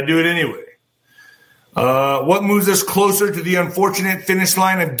 but I do it anyway. What moves us closer to the unfortunate finish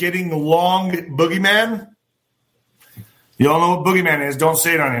line of getting long boogeyman? You all know what boogeyman is. Don't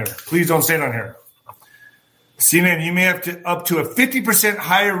say it on here. Please don't say it on here. CNN, you may have up to a 50%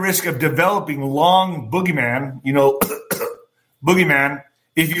 higher risk of developing long boogeyman, boogeyman,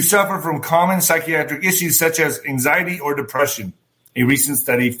 if you suffer from common psychiatric issues such as anxiety or depression, a recent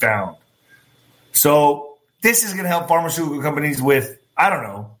study found. So this is going to help pharmaceutical companies with,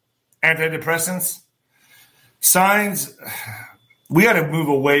 antidepressants. Signs, we got to move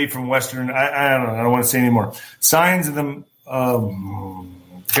away from Western, I don't want to say anymore. Signs of them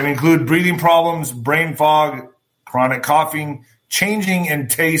can include breathing problems, brain fog, chronic coughing, changes in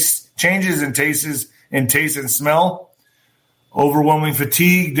taste and smell, overwhelming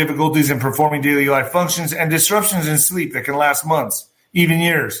fatigue, difficulties in performing daily life functions, and disruptions in sleep that can last months, even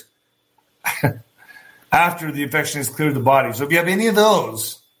years, after the infection has cleared the body. So if you have any of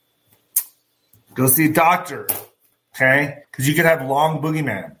those, go see a doctor, okay? Because you could have long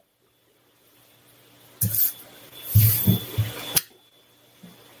boogeyman.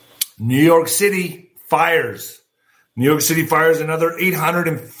 New York City fires. New York City fires another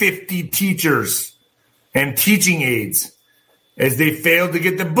 850 teachers and teaching aides as they failed to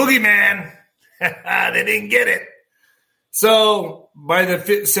get the boogeyman. They didn't get it. So by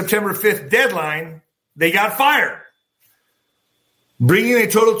the September 5th deadline, they got fired, bringing a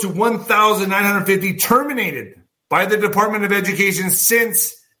total to 1,950 terminated by the Department of Education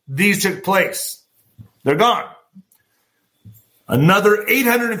since these took place. They're gone. Another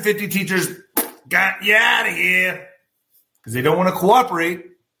 850 teachers got you out of here because they don't want to cooperate.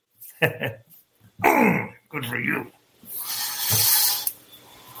 Good for you.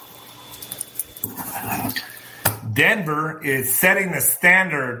 Denver is setting the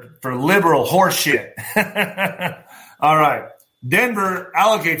standard for liberal horseshit. All right. Denver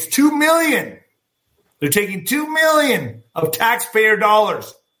allocates $2 million. They're taking $2 million of taxpayer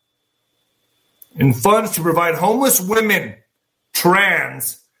dollars in funds to provide homeless women,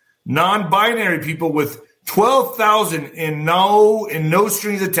 trans, non-binary people with $12,000 in no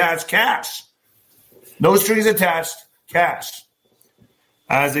strings attached cash. No strings attached cash.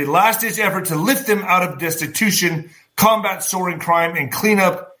 As a last-ditch effort to lift them out of destitution, combat soaring crime, and clean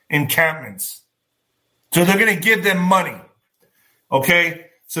up encampments. So they're going to give them money. Okay?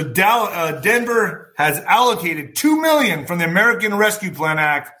 So Denver has allocated $2 million from the American Rescue Plan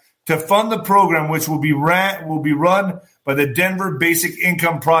Act to fund the program, which will be run by the Denver Basic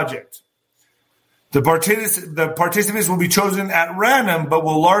Income Project. The participants will be chosen at random, but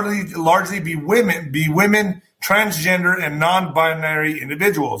will largely be women, transgender, and non-binary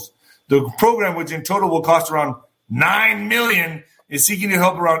individuals. The program, which in total will cost around $9 million, is seeking to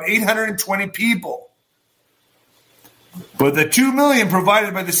help around 820 people. But the $2 million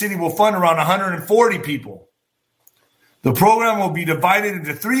provided by the city will fund around 140 people. The program will be divided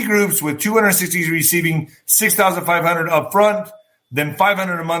into 3 groups, with 260 receiving $6,500 up front, then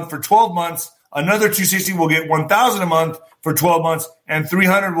 $500 a month for 12 months. Another 260 will get $1,000 a month for 12 months, and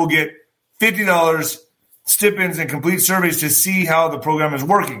 300 will get $50 stipends and complete surveys to see how the program is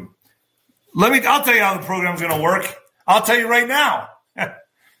working. I'll tell you how the program is going to work. I'll tell you right now.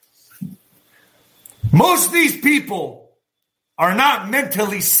 Most of these people are not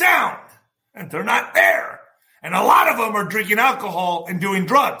mentally sound, and they're not there. And a lot of them are drinking alcohol and doing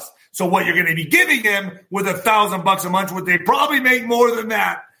drugs. So what you're going to be giving them with $1,000 a month, would they probably make more than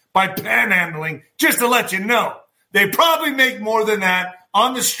that by panhandling, just to let you know. They probably make more than that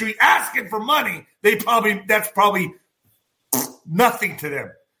on the street asking for money. That's probably nothing to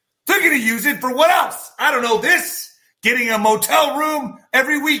them. They're going to use it for what else? I don't know, this, getting a motel room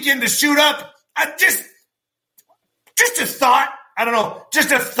every weekend to shoot up. Just a thought. I don't know,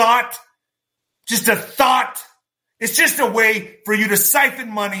 just a thought. Just a thought. It's just a way for you to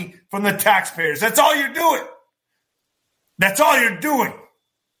siphon money from the taxpayers. That's all you're doing. That's all you're doing.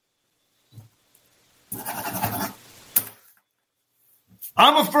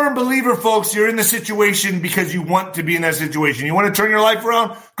 I'm a firm believer, folks, you're in the situation because you want to be in that situation. You want to turn your life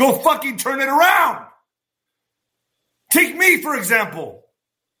around? Go fucking turn it around. Take me, for example.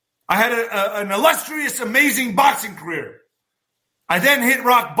 I had an illustrious, amazing boxing career. I then hit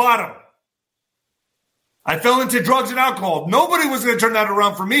rock bottom. I fell into drugs and alcohol. Nobody was going to turn that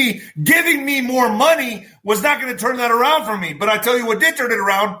around for me. Giving me more money was not going to turn that around for me. But I tell you what did turn it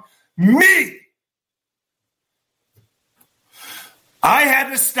around, me. I had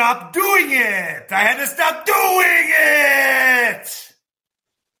to stop doing it. I had to stop doing it.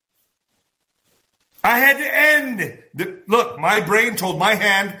 I had to end. Look, my brain told my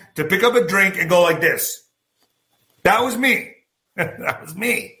hand to pick up a drink and go like this. That was me. That was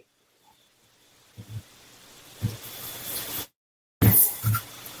me.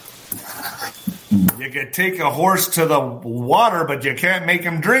 You can take a horse to the water, but you can't make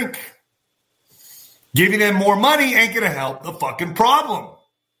him drink. Giving them more money ain't going to help the fucking problem.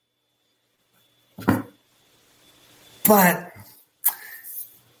 But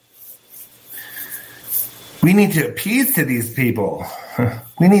we need to appease to these people.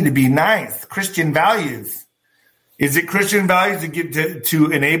 We need to be nice. Christian values. Is it Christian values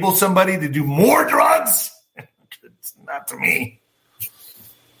to enable somebody to do more drugs? It's not to me.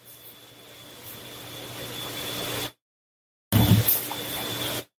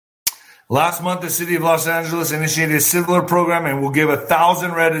 Last month, the city of Los Angeles initiated a similar program and will give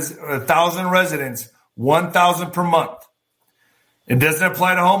 1,000 residents $1,000 per month. It doesn't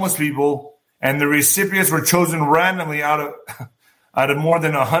apply to homeless people, and the recipients were chosen randomly out of more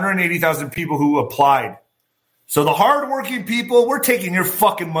than 180,000 people who applied. So the hardworking people, we're taking your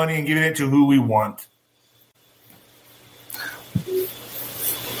fucking money and giving it to who we want.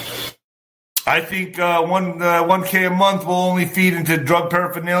 I think $1K a month will only feed into drug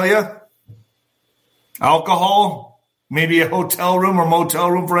paraphernalia. Alcohol, maybe a hotel room or motel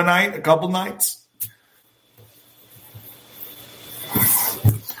room for a night, a couple nights.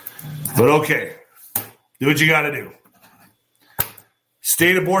 But okay, do what you got to do.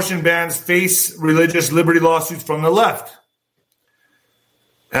 State abortion bans face religious liberty lawsuits from the left.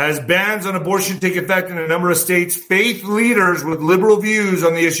 As bans on abortion take effect in a number of states, faith leaders with liberal views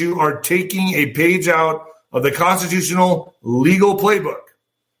on the issue are taking a page out of the constitutional legal playbook.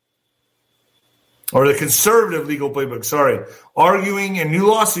 Or the conservative legal playbook, arguing in new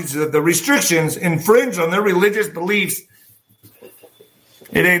lawsuits that the restrictions infringe on their religious beliefs.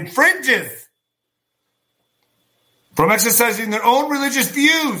 It infringes from exercising their own religious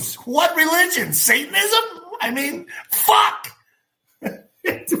views. What religion? Satanism? I mean, fuck.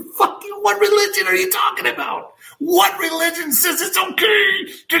 Fucking what religion are you talking about? What religion says it's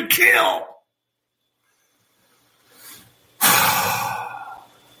okay to kill?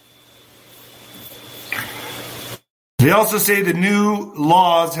 They also say the new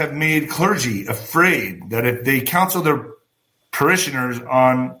laws have made clergy afraid that if they counsel their parishioners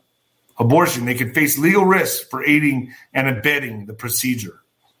on abortion, they could face legal risks for aiding and abetting the procedure.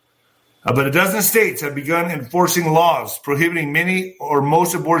 But a dozen states have begun enforcing laws prohibiting many or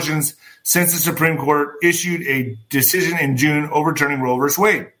most abortions since the Supreme Court issued a decision in June overturning Roe v.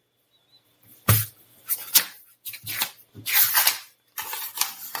 Wade.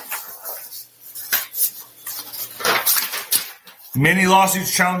 Many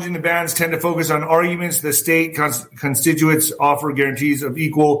lawsuits challenging the bans tend to focus on arguments the state constituents offer guarantees of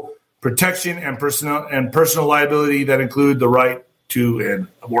equal protection and personal liability that include the right to an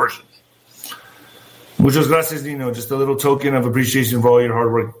abortion. Muchas gracias, Nino. Just a little token of appreciation for all your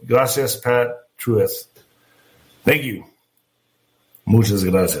hard work. Gracias, Pat Trueth. Thank you. Muchas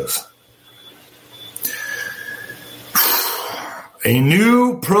gracias. A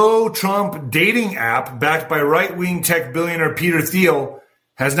new pro-Trump dating app backed by right-wing tech billionaire Peter Thiel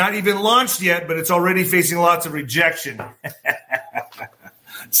has not even launched yet, but it's already facing lots of rejection.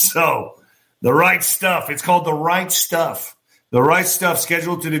 So, The Right Stuff. It's called The Right Stuff. The Right Stuff,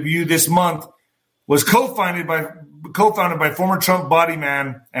 scheduled to debut this month, was co-founded by former Trump body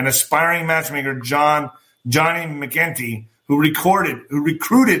man and aspiring matchmaker Johnny McEntee, who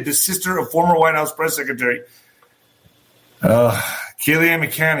recruited the sister of former White House press secretary Kellyanne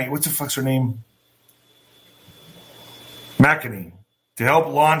McEntee. What the fuck's her name? McEntee, to help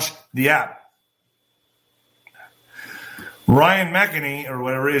launch the app. Ryan McEntee, or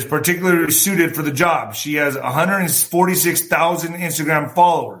whatever, is particularly suited for the job. She has 146,000 Instagram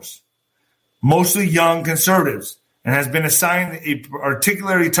followers, mostly young conservatives, and has been assigned a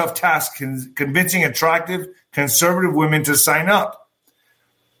particularly tough task convincing attractive conservative women to sign up.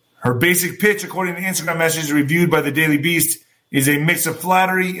 Her basic pitch, according to Instagram messages reviewed by the Daily Beast, is a mix of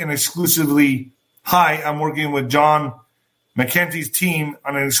flattery and exclusively, "Hi, I'm working with John McEntee's team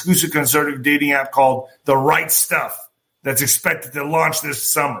on an exclusive conservative dating app called The Right Stuff that's expected to launch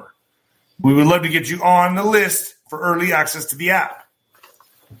this summer. We would love to get you on the list for early access to the app."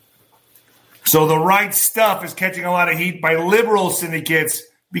 So The Right Stuff is catching a lot of heat by liberal syndicates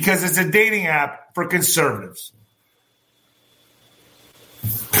because it's a dating app for conservatives.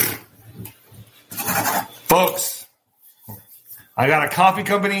 Folks, I got a coffee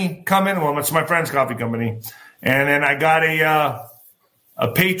company coming. Well, it's my friend's coffee company. And then I got a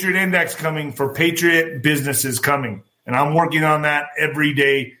Patriot Index coming for Patriot businesses coming. And I'm working on that every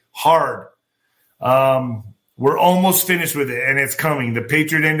day hard. We're almost finished with it, and it's coming. The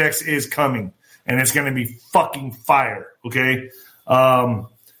Patriot Index is coming, and it's going to be fucking fire, okay?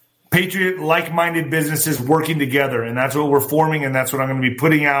 Patriot like-minded businesses working together, and that's what we're forming, and that's what I'm going to be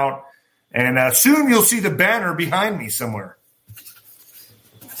putting out. And soon you'll see the banner behind me somewhere.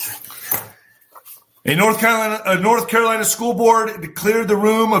 A North Carolina school board declared the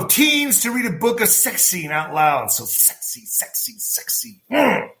room of teens to read a book of sex scene out loud. So sexy, sexy, sexy.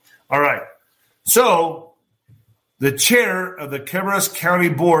 All right. So the chair of the Cabarrus County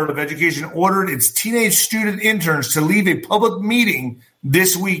Board of Education ordered its teenage student interns to leave a public meeting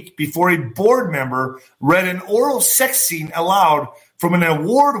this week before a board member read an oral sex scene aloud from an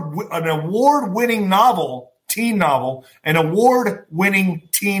award-winning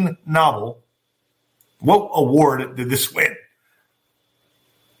teen novel. What award did this win?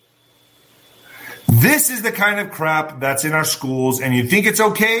 This is the kind of crap that's in our schools, and you think it's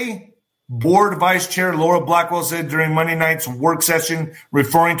okay? Board Vice Chair Laura Blackwell said during Monday night's work session,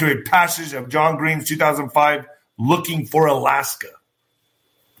 referring to a passage of John Green's 2005 Looking for Alaska.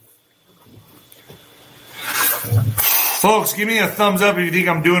 Folks, give me a thumbs up if you think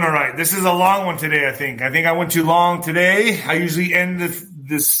I'm doing all right. This is a long one today, I think. I think I went too long today. I usually end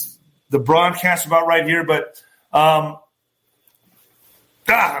the broadcast about right here, but I'm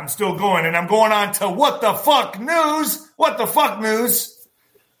still going, and I'm going on to What the Fuck News. What the Fuck News.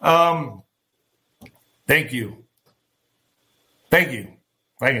 Thank you. Thank you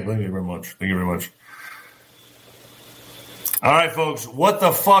very much. Thank you very much. All right, folks. What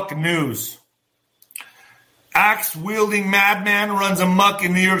the Fuck News. Axe-wielding madman runs amok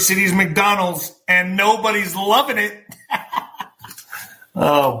in New York City's McDonald's, and nobody's loving it.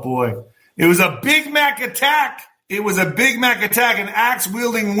 Oh, boy. It was a Big Mac attack. An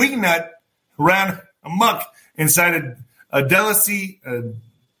axe-wielding wingnut ran amok inside a Delancey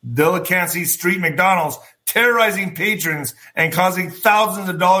Street McDonald's, terrorizing patrons and causing thousands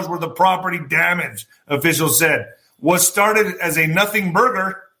of dollars worth of property damage, officials said. What started as a nothing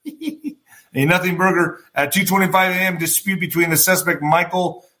burger at 2:25 a.m. dispute between the suspect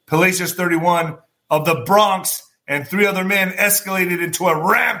Michael Palacios, 31, of the Bronx, and three other men escalated into a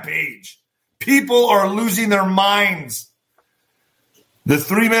rampage. People are losing their minds. The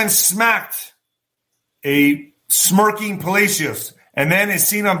three men smacked a smirking Palacios, and then is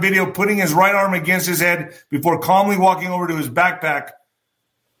seen on video putting his right arm against his head before calmly walking over to his backpack,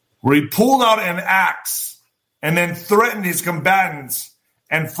 where he pulled out an axe and then threatened his combatants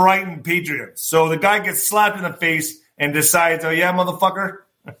and frightened patriots. So the guy gets slapped in the face and decides, oh, yeah, motherfucker?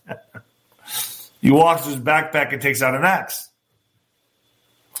 He walks to his backpack and takes out an axe.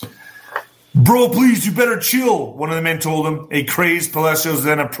 Bro, please, you better chill, one of the men told him. A crazed Palacios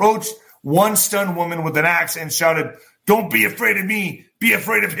then approached one stunned woman with an axe and shouted, don't be afraid of me, be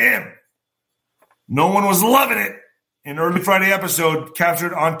afraid of him. No one was loving it. An early Friday episode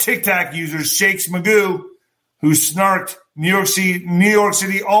captured on TikTok user Shakes Magoo, who snarked, New York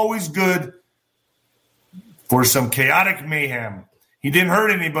City, always good for some chaotic mayhem. He didn't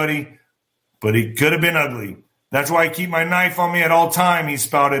hurt anybody, but he could have been ugly. That's why I keep my knife on me at all time, he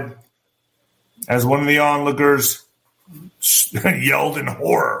spouted, as one of the onlookers yelled in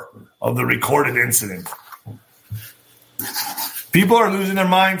horror of the recorded incident. People are losing their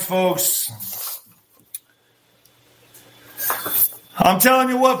minds, folks. I'm telling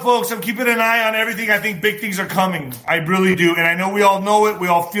you what, folks, I'm keeping an eye on everything. I think big things are coming. I really do. And I know we all know it. We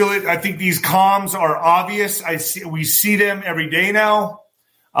all feel it. I think these comms are obvious. We see them every day now.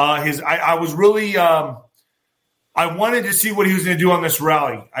 I was really, I wanted to see what he was going to do on this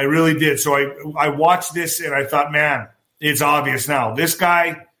rally. I really did. So I watched this and I thought, man, it's obvious now. This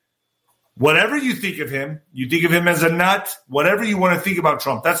guy, whatever you think of him as a nut, whatever you want to think about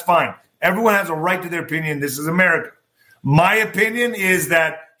Trump, that's fine. Everyone has a right to their opinion. This is America. My opinion is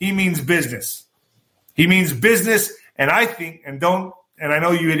that he means business. He means business, and I think, and I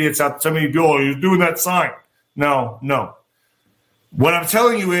know you idiots out, some of you go, oh, you're doing that sign. No. What I'm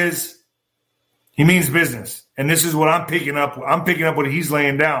telling you is he means business, and this is what I'm picking up. I'm picking up what he's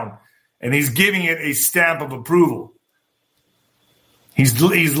laying down, and he's giving it a stamp of approval.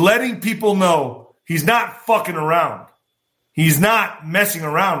 He's letting people know he's not fucking around. He's not messing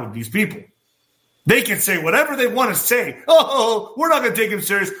around with these people. They can say whatever they want to say. Oh, we're not going to take him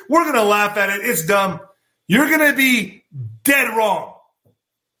serious. We're going to laugh at it. It's dumb. You're going to be dead wrong.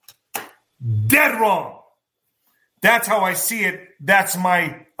 Dead wrong. That's how I see it. That's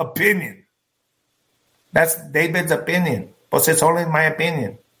my opinion. That's David's opinion. But it's only my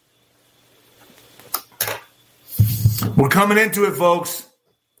opinion. We're coming into it, folks.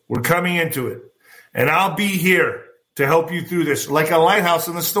 We're coming into it. And I'll be here to help you through this like a lighthouse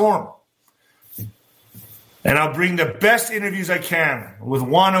in the storm. And I'll bring the best interviews I can with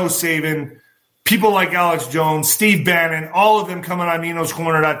Juan O'Savin, people like Alex Jones, Steve Bannon, all of them coming on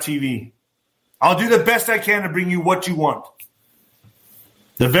Nino'sCorner.tv. I'll do the best I can to bring you what you want.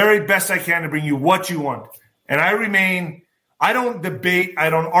 The very best I can to bring you what you want. And I don't debate,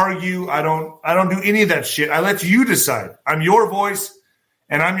 I don't argue, I don't do any of that shit. I let you decide. I'm your voice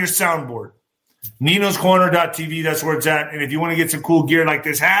and I'm your soundboard. Nino'sCorner.tv, that's where it's at. And if you want to get some cool gear like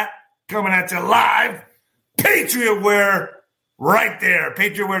this hat, coming at you live, Patriot Wear right there.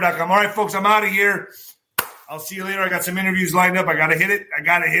 PatriotWear.com. All right, folks, I'm out of here. I'll see you later. I got some interviews lined up. I got to hit it.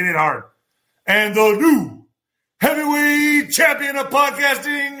 hard. And the new heavyweight champion of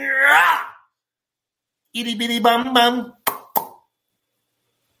podcasting, itty bitty bum bum.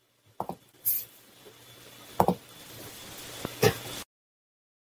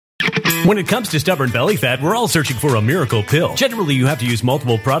 When it comes to stubborn belly fat, we're all searching for a miracle pill. Generally, you have to use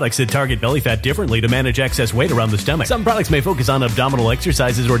multiple products that target belly fat differently to manage excess weight around the stomach. Some products may focus on abdominal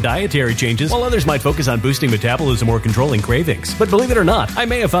exercises or dietary changes, while others might focus on boosting metabolism or controlling cravings. But believe it or not, I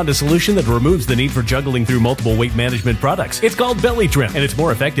may have found a solution that removes the need for juggling through multiple weight management products. It's called Belly Trim, and it's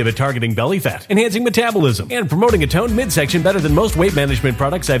more effective at targeting belly fat, enhancing metabolism, and promoting a toned midsection better than most weight management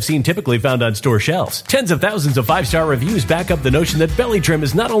products I've seen typically found on store shelves. Tens of thousands of 5-star reviews back up the notion that Belly Trim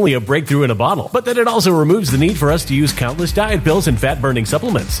is not only a breakthrough in a bottle, but that it also removes the need for us to use countless diet pills and fat-burning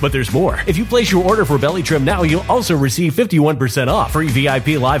supplements. But there's more. If you place your order for Belly Trim now, you'll also receive 51% off, free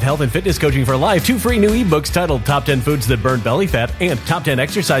VIP live health and fitness coaching for life, 2 free new ebooks titled Top 10 Foods That Burn Belly Fat and Top 10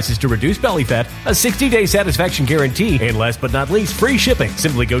 Exercises to Reduce Belly Fat, a 60-day satisfaction guarantee, and last but not least, free shipping.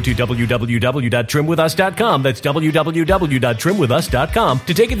 Simply go to www.trimwithus.com. That's www.trimwithus.com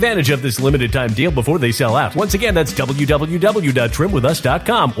to take advantage of this limited time deal before they sell out. Once again, that's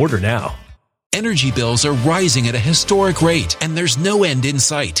www.trimwithus.com. Order now. Energy bills are rising at a historic rate, and there's no end in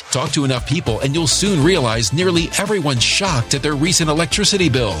sight. Talk to enough people, and you'll soon realize nearly everyone's shocked at their recent electricity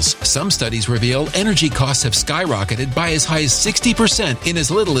bills. Some studies reveal energy costs have skyrocketed by as high as 60% in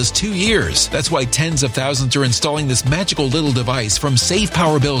as little as 2 years. That's why tens of thousands are installing this magical little device from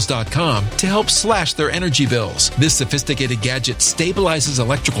SavePowerBills.com to help slash their energy bills. This sophisticated gadget stabilizes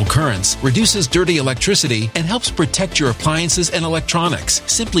electrical currents, reduces dirty electricity, and helps protect your appliances and electronics.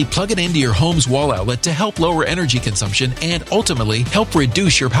 Simply plug it into your home's wall outlet to help lower energy consumption and ultimately help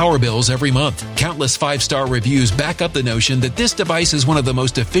reduce your power bills every month. Countless 5-star reviews back up the notion that this device is one of the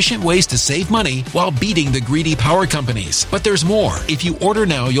most efficient ways to save money while beating the greedy power companies. But there's more. If you order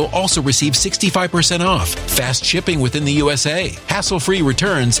now, you'll also receive 65% off, fast shipping within the USA, hassle-free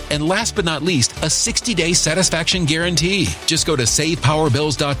returns, and last but not least, a 60-day satisfaction guarantee. Just go to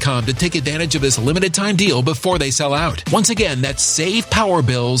SavePowerBills.com to take advantage of this limited time deal before they sell out. Once again, that's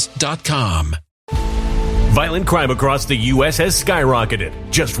SavePowerBills.com. Violent crime across the U.S. has skyrocketed.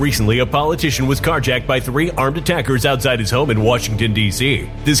 Just recently, a politician was carjacked by 3 armed attackers outside his home in Washington, D.C.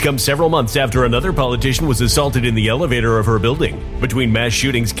 This comes several months after another politician was assaulted in the elevator of her building. Between mass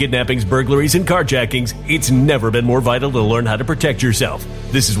shootings, kidnappings, burglaries, and carjackings, it's never been more vital to learn how to protect yourself.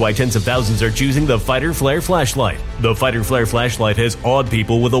 This is why tens of thousands are choosing the Fighter Flare flashlight. The Fighter Flare flashlight has awed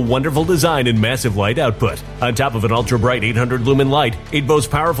people with a wonderful design and massive light output. On top of an ultra-bright 800-lumen light, it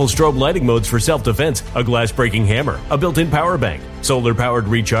boasts powerful strobe lighting modes for self-defense, a glass-breaking hammer, a built-in power bank, solar-powered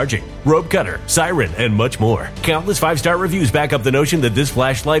recharging, rope cutter, siren, and much more. Countless 5-star reviews back up the notion that this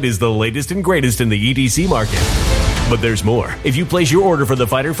flashlight is the latest and greatest in the EDC market. But there's more. If you place your order for the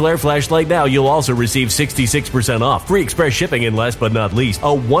Fighter Flare flashlight now, you'll also receive 66% off, free express shipping, and last but not least, a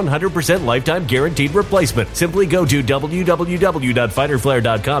 100% lifetime guaranteed replacement. Simply go to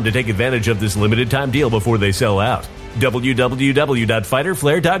www.fighterflare.com to take advantage of this limited time deal before they sell out.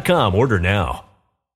 www.fighterflare.com. Order now.